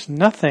that there's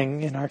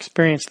nothing in our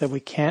experience that we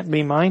can't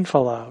be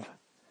mindful of.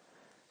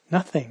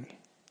 Nothing.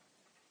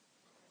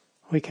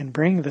 We can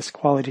bring this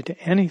quality to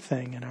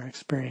anything in our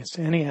experience,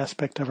 to any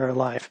aspect of our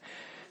life,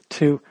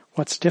 to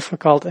what's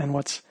difficult and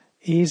what's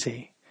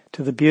easy,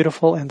 to the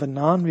beautiful and the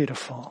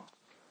non-beautiful,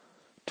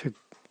 to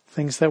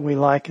things that we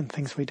like and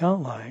things we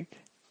don't like.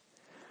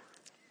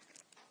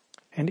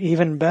 And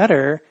even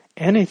better,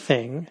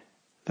 anything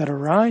that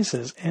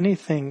arises, any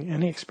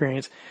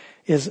experience,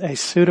 is a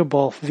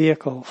suitable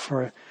vehicle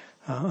for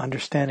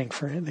understanding,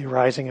 for the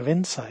arising of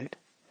insight.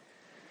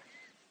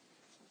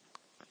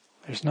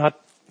 There's not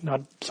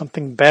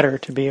something better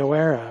to be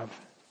aware of.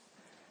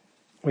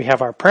 We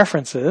have our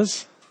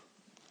preferences.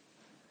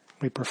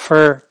 We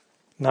prefer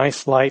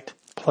nice, light,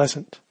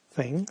 pleasant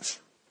things.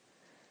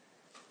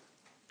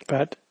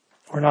 But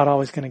we're not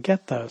always going to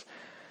get those.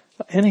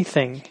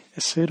 Anything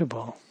is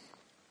suitable.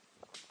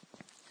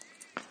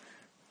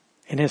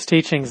 In his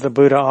teachings, the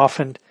Buddha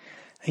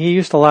he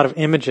used a lot of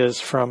images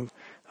from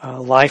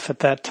life at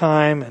that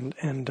time,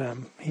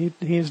 and he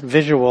used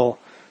visual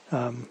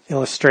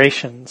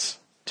illustrations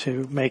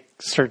to make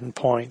certain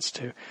points,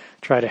 to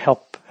try to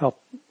help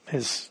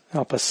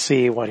us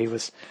see what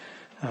he's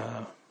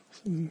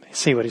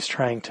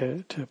trying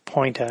to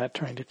point at,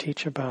 trying to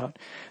teach about.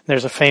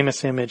 There's a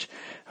famous image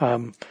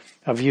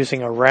of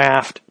using a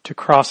raft to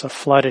cross a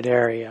flooded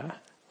area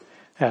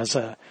as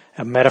a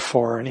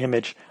metaphor, an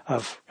image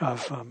of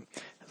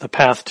the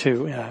path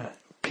to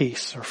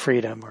peace or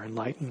freedom or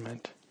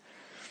enlightenment.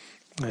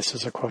 This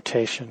is a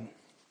quotation.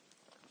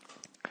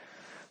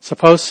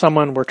 Suppose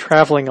someone were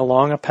traveling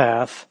along a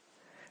path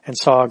and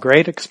saw a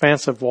great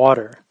expanse of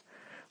water,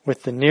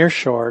 with the near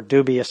shore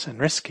dubious and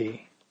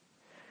risky,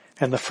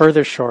 and the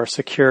further shore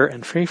secure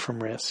and free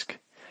from risk,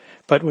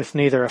 but with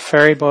neither a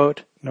ferry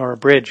boat nor a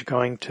bridge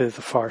going to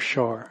the far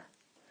shore.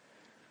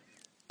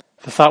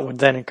 The thought would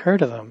then occur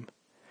to them,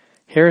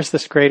 here is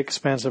this great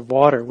expanse of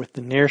water with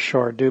the near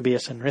shore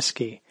dubious and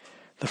risky,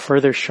 the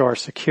further shore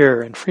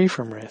secure and free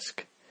from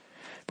risk,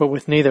 but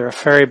with neither a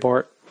ferry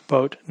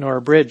boat nor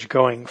a bridge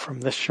going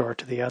from this shore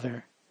to the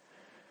other.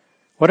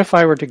 What if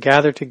I were to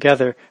gather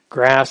together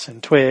grass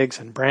and twigs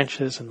and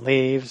branches and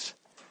leaves,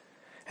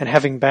 and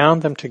having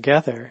bound them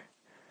together,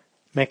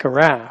 make a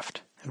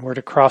raft, and were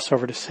to cross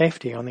over to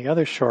safety on the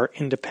other shore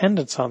in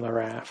dependence on the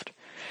raft,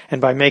 and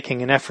by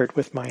making an effort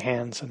with my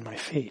hands and my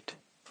feet?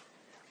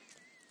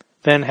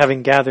 Then,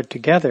 having gathered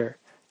together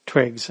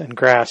twigs and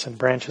grass and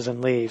branches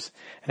and leaves,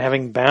 and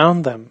having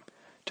bound them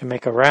to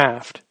make a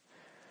raft,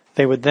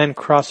 they would then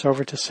cross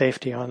over to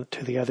safety on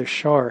to the other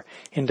shore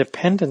in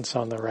dependence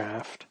on the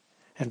raft,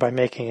 and by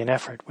making an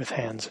effort with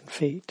hands and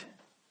feet.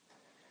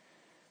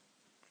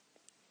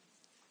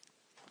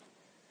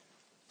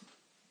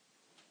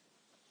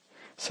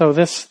 So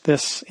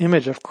this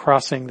image of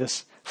crossing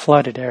this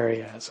flooded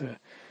area is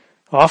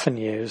often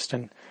used,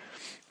 and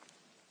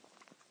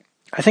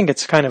I think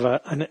it's kind of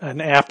an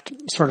apt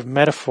sort of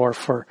metaphor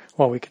for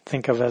what we could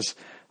think of as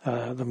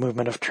the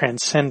movement of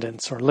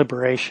transcendence or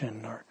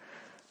liberation, or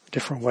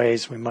different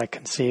ways we might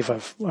conceive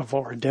of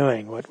what we're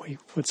doing, what we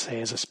would say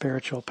is a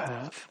spiritual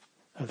path,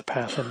 or the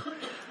path in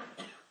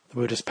the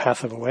Buddhist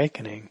path of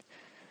awakening.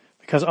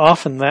 Because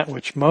often that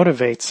which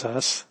motivates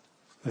us,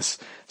 this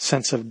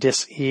sense of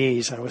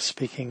dis-ease I was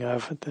speaking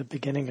of at the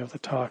beginning of the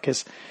talk,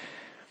 is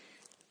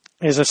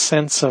a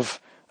sense of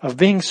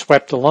being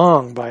swept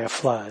along by a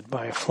flood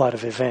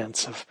of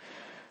events, of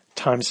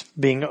times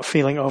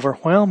feeling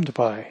overwhelmed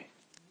by,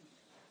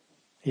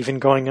 even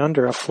going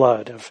under a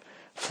flood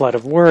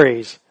of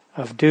worries,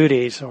 of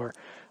duties or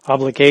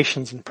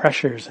obligations and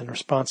pressures and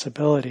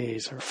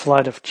responsibilities, or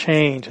flood of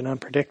change and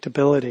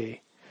unpredictability,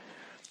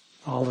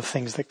 all the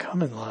things that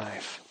come in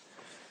life.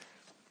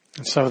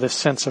 And so this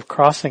sense of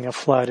crossing a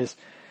flood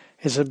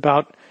is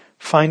about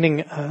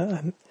finding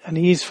an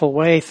easeful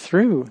way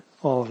through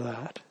all of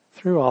that,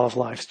 through all of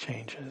life's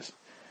changes.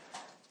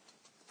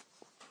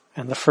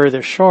 And the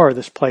further shore,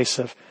 this place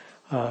of,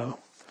 the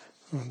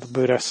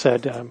Buddha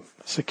said,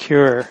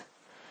 secure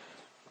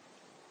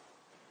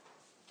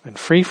and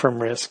free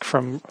from risk,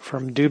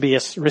 from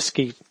dubious,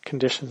 risky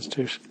conditions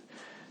to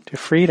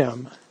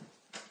freedom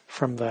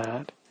from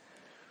that.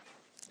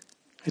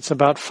 It's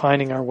about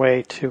finding our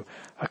way to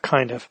a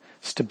kind of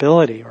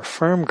stability or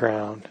firm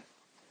ground,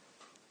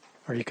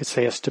 or you could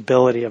say a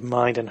stability of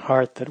mind and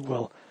heart that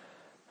will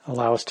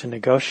allow us to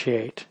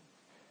negotiate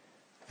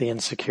the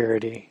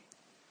insecurity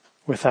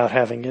without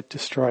having it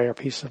destroy our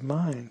peace of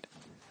mind.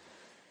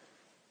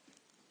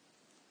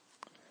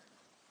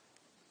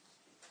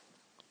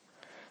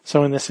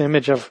 So in this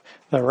image of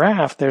the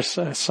raft, there's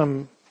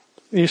some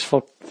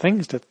useful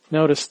things to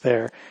notice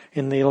there.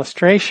 In the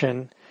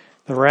illustration,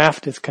 the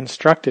raft is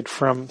constructed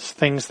from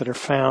things that are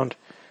found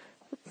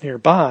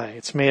nearby.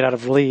 It's made out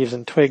of leaves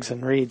and twigs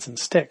and reeds and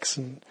sticks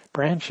and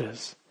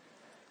branches.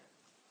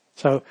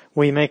 So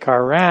we make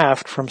our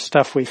raft from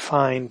stuff we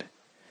find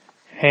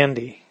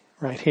handy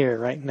right here,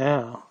 right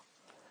now.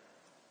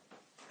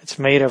 It's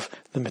made of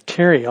the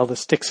material, the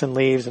sticks and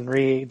leaves and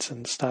reeds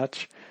and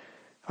such,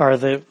 are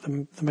the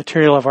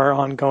material of our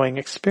ongoing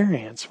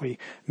experience. We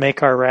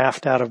make our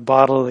raft out of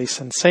bodily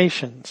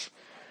sensations,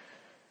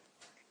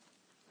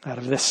 out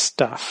of this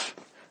stuff,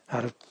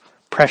 out of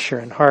pressure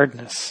and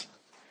hardness,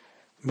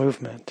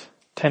 movement,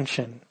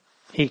 tension,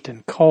 heat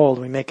and cold.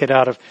 We make it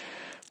out of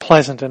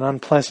pleasant and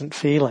unpleasant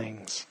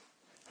feelings.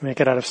 We make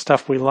it out of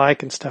stuff we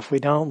like and stuff we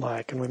don't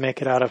like, and we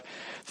make it out of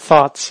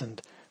thoughts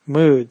and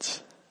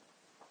moods.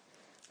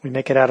 We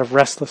make it out of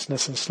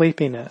restlessness and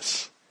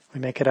sleepiness. We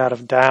make it out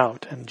of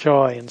doubt and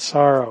joy and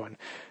sorrow and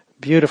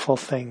beautiful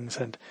things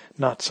and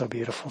not so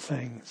beautiful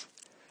things.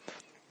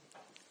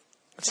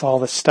 It's all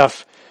the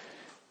stuff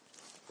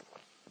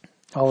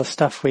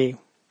we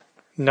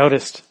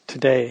noticed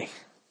today,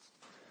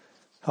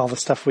 all the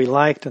stuff we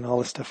liked and all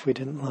the stuff we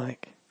didn't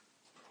like.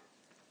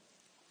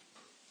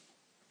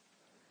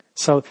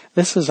 So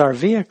this is our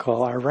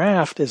vehicle. Our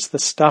raft is the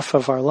stuff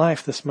of our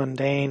life, this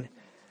mundane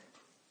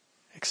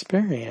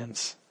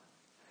experience.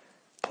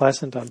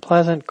 Pleasant,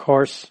 unpleasant,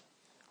 coarse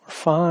or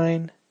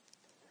fine,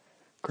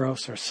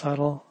 gross or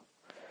subtle.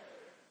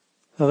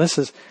 So this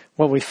is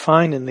what we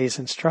find in these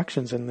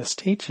instructions, in this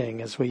teaching,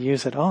 is we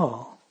use it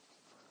all.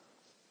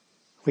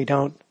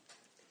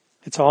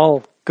 It's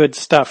all good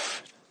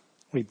stuff.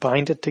 We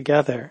bind it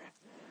together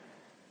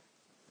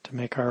to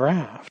make our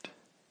raft.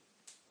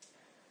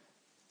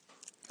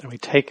 And we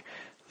take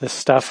the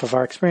stuff of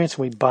our experience,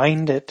 we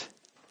bind it.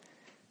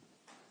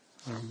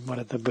 Or what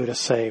did the Buddha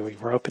say? We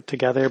rope it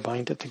together,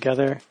 bind it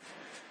together.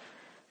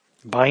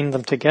 Bind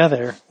them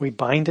together. We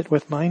bind it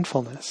with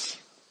mindfulness.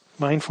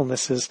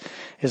 Mindfulness is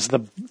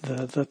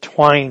the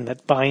twine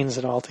that binds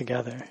it all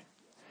together.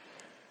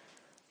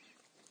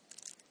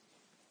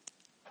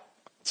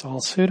 It's all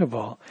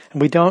suitable.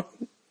 And we don't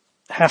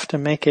have to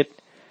make it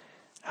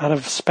out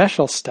of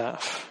special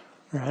stuff,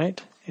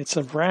 right? It's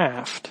a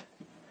raft.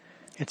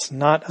 It's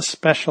not a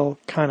special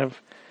kind of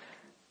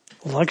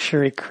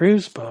luxury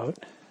cruise boat.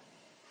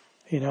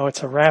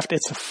 It's a raft.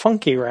 It's a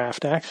funky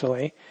raft,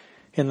 actually.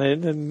 In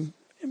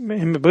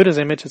the Buddha's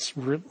image, it's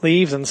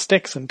leaves and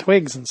sticks and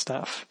twigs and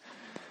stuff.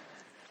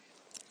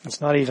 It's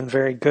not even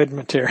very good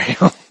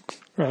material,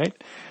 right?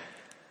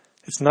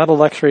 It's not a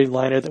luxury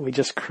liner that we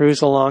just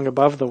cruise along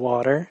above the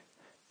water.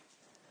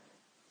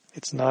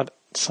 It's not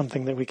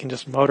something that we can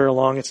just motor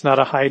along. It's not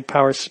a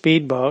high-power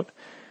speedboat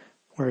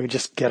where we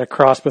just get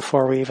across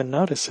before we even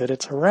notice it.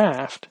 It's a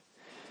raft.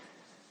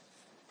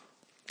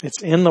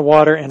 It's in the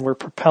water and we're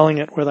propelling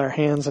it with our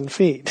hands and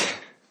feet,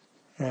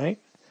 right?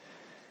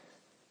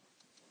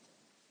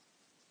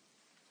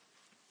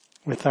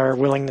 With our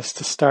willingness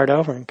to start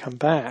over and come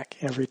back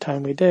every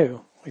time we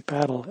do. We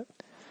paddle it.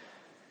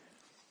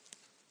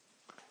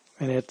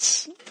 And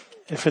it's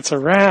if it's a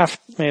raft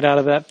made out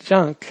of that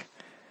junk,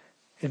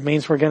 it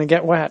means we're going to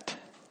get wet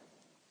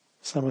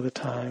some of the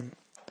time.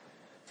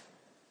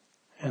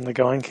 And the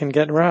going can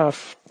get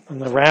rough.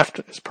 And the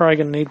raft is probably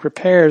going to need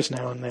repairs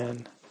now and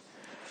then.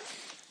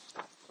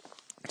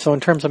 So in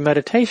terms of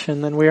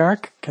meditation, then we are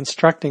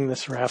constructing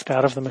this raft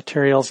out of the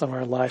materials of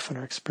our life and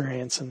our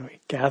experience. And we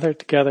gather it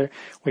together,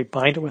 we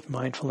bind it with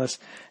mindfulness,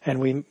 and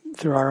we,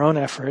 through our own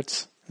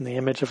efforts, in the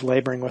image of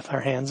laboring with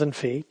our hands and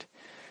feet,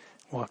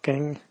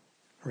 walking,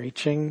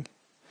 reaching,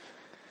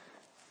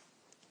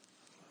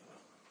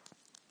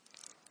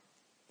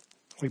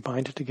 we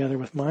bind it together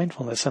with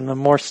mindfulness. And the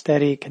more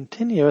steady,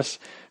 continuous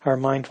our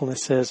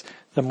mindfulness is,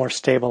 the more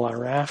stable our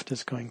raft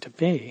is going to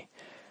be.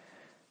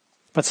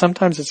 But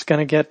sometimes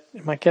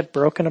it might get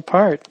broken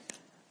apart.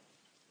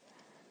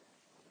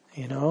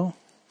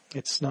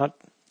 It's not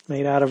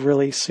made out of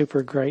really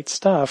super great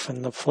stuff,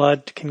 and the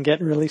flood can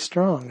get really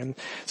strong. And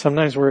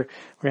sometimes we're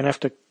going to have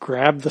to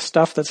grab the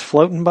stuff that's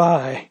floating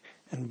by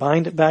and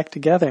bind it back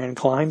together and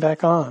climb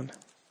back on.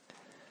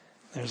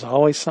 There's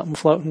always something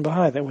floating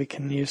by that we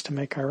can use to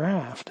make our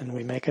raft, and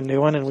we make a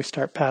new one and we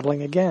start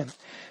paddling again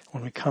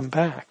when we come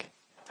back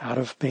out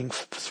of being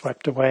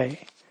swept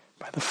away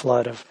by the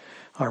flood of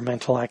our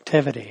mental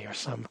activity or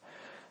some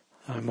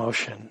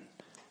emotion.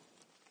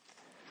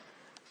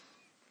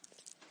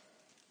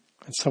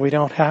 And so we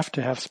don't have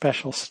to have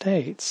special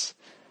states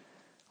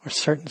or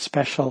certain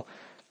special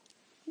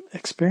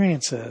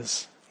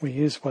experiences. We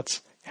use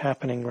what's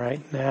happening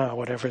right now,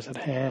 whatever's at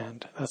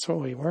hand. That's what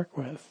we work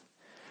with.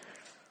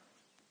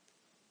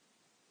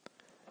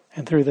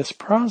 And through this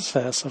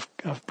process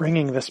of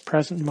bringing this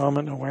present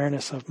moment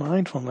awareness of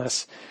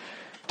mindfulness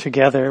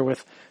together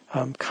with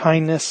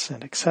kindness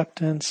and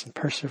acceptance and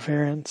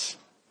perseverance,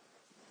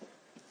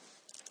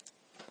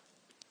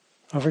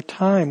 over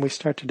time we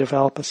start to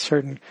develop a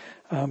certain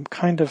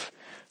kind of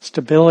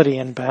stability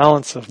and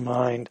balance of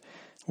mind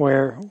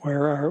where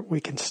we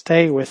can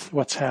stay with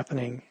what's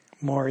happening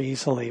more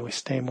easily. We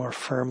stay more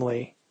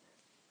firmly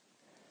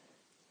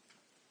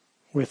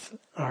with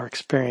our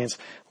experience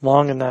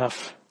long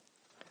enough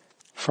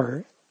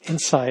for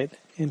insight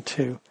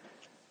into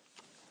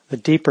the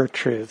deeper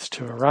truths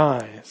to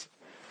arise.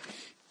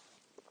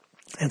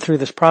 And through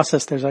this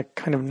process, there's a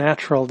kind of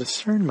natural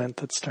discernment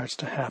that starts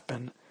to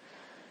happen,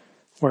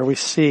 where we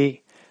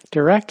see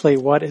directly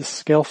what is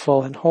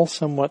skillful and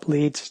wholesome, what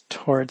leads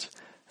towards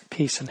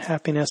peace and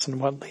happiness,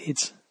 and what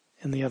leads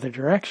in the other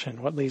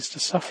direction, what leads to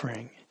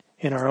suffering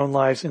in our own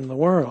lives, in the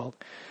world.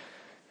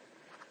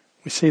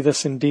 We see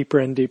this in deeper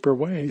and deeper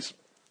ways.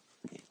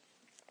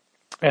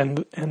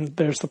 And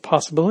there's the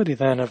possibility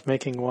then of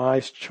making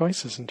wise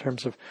choices in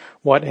terms of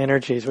what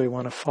energies we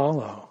want to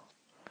follow,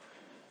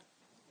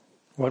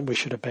 what we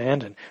should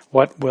abandon,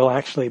 what will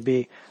actually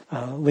be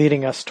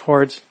leading us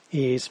towards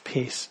ease,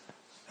 peace,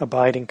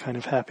 abiding kind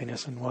of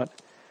happiness, and what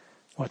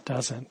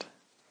doesn't.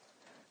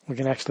 We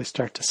can actually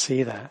start to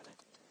see that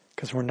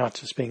because we're not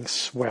just being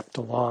swept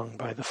along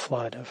by the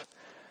flood of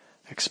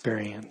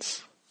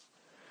experience.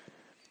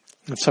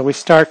 And so we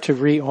start to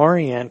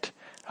reorient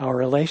our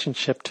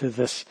relationship to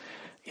this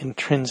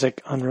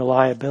intrinsic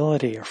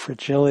unreliability or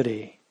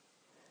fragility,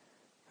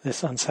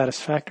 this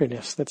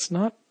unsatisfactoriness that's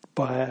not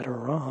bad or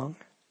wrong.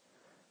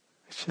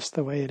 It's just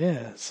the way it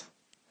is.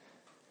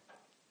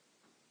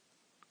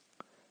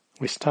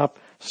 We stop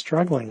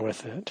struggling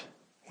with it.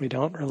 We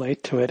don't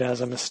relate to it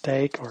as a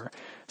mistake or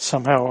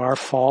somehow our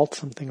fault,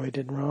 something we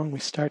did wrong. We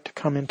start to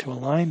come into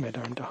alignment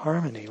or into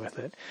harmony with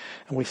it.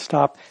 And we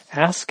stop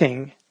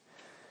asking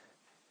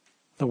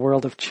the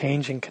world of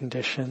changing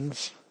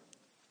conditions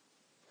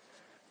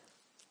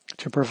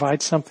to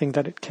provide something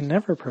that it can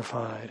never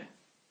provide.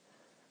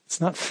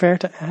 It's not fair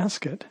to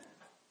ask it.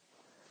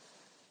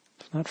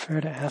 It's not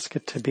fair to ask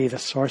it to be the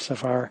source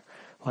of our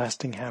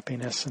lasting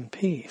happiness and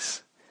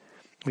peace.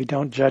 We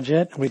don't judge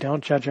it. We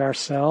don't judge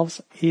ourselves,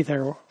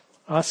 either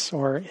us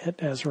or it,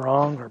 as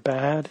wrong or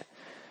bad.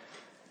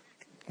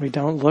 We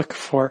don't look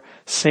for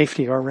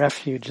safety or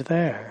refuge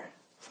there.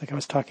 It's like I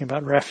was talking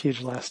about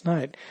refuge last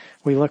night.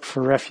 We look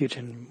for refuge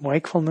in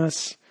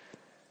wakefulness,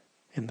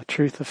 in the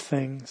truth of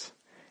things,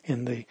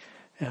 in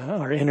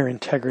our inner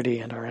integrity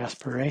and our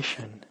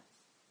aspiration,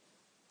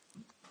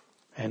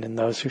 and in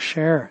those who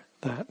share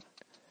that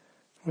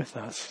with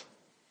us.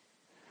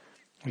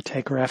 We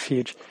take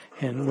refuge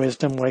in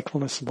wisdom,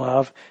 wakefulness,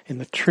 love, in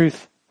the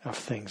truth of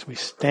things. We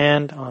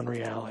stand on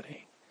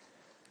reality.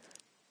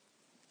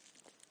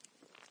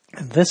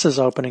 And this is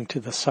opening to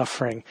the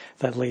suffering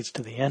that leads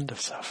to the end of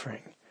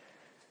suffering.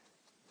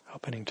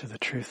 Opening to the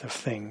truth of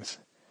things.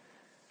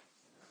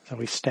 So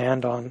we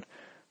stand on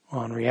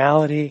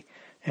reality,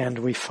 and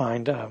we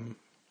find a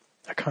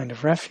kind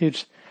of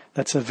refuge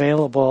that's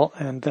available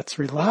and that's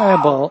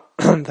reliable,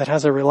 that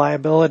has a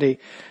reliability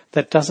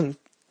that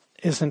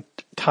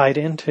isn't tied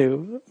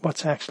into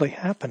what's actually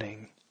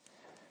happening.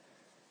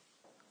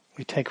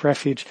 We take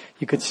refuge,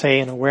 you could say,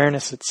 in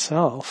awareness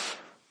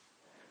itself,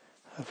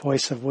 a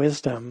voice of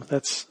wisdom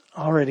that's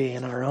already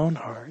in our own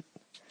heart.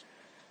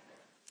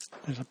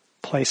 There's a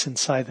place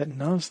inside that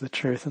knows the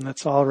truth and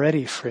that's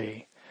already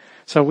free.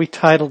 So we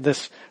titled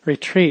this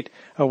retreat,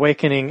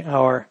 Awakening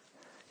Our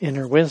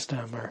Inner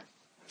Wisdom, or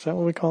is that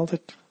what we called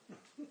it?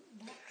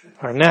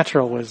 Our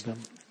natural wisdom.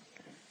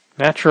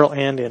 Natural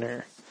and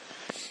inner.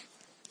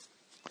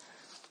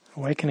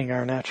 Awakening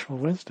our natural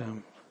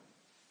wisdom.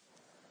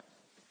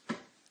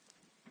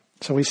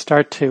 So we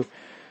start to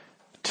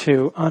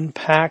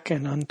unpack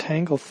and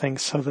untangle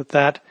things so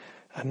that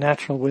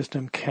natural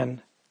wisdom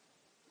can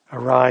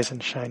arise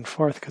and shine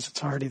forth, because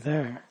it's already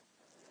there.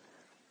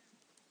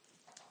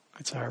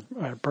 It's our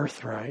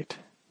birthright.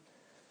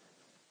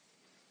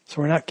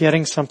 So we're not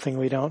getting something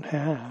we don't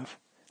have.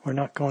 We're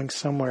not going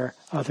somewhere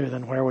other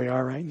than where we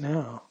are right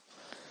now.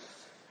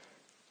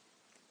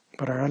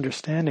 But our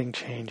understanding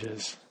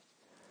changes.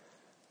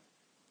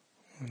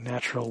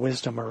 Natural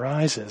wisdom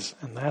arises,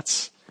 and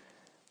that's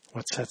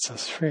what sets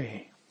us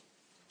free.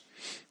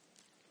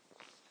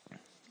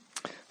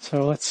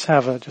 So let's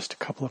have just a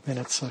couple of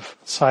minutes of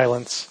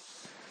silence.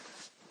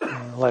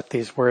 Let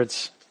these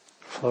words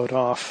float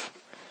off.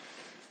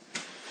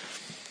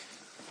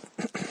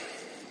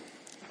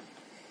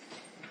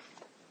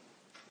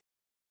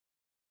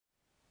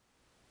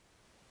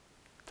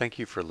 Thank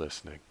you for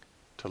listening.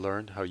 To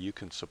learn how you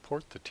can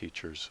support the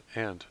teachers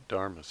and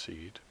Dharma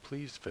Seed,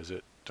 please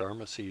visit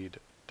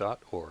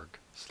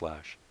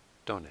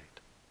dharmaseed.org/donate.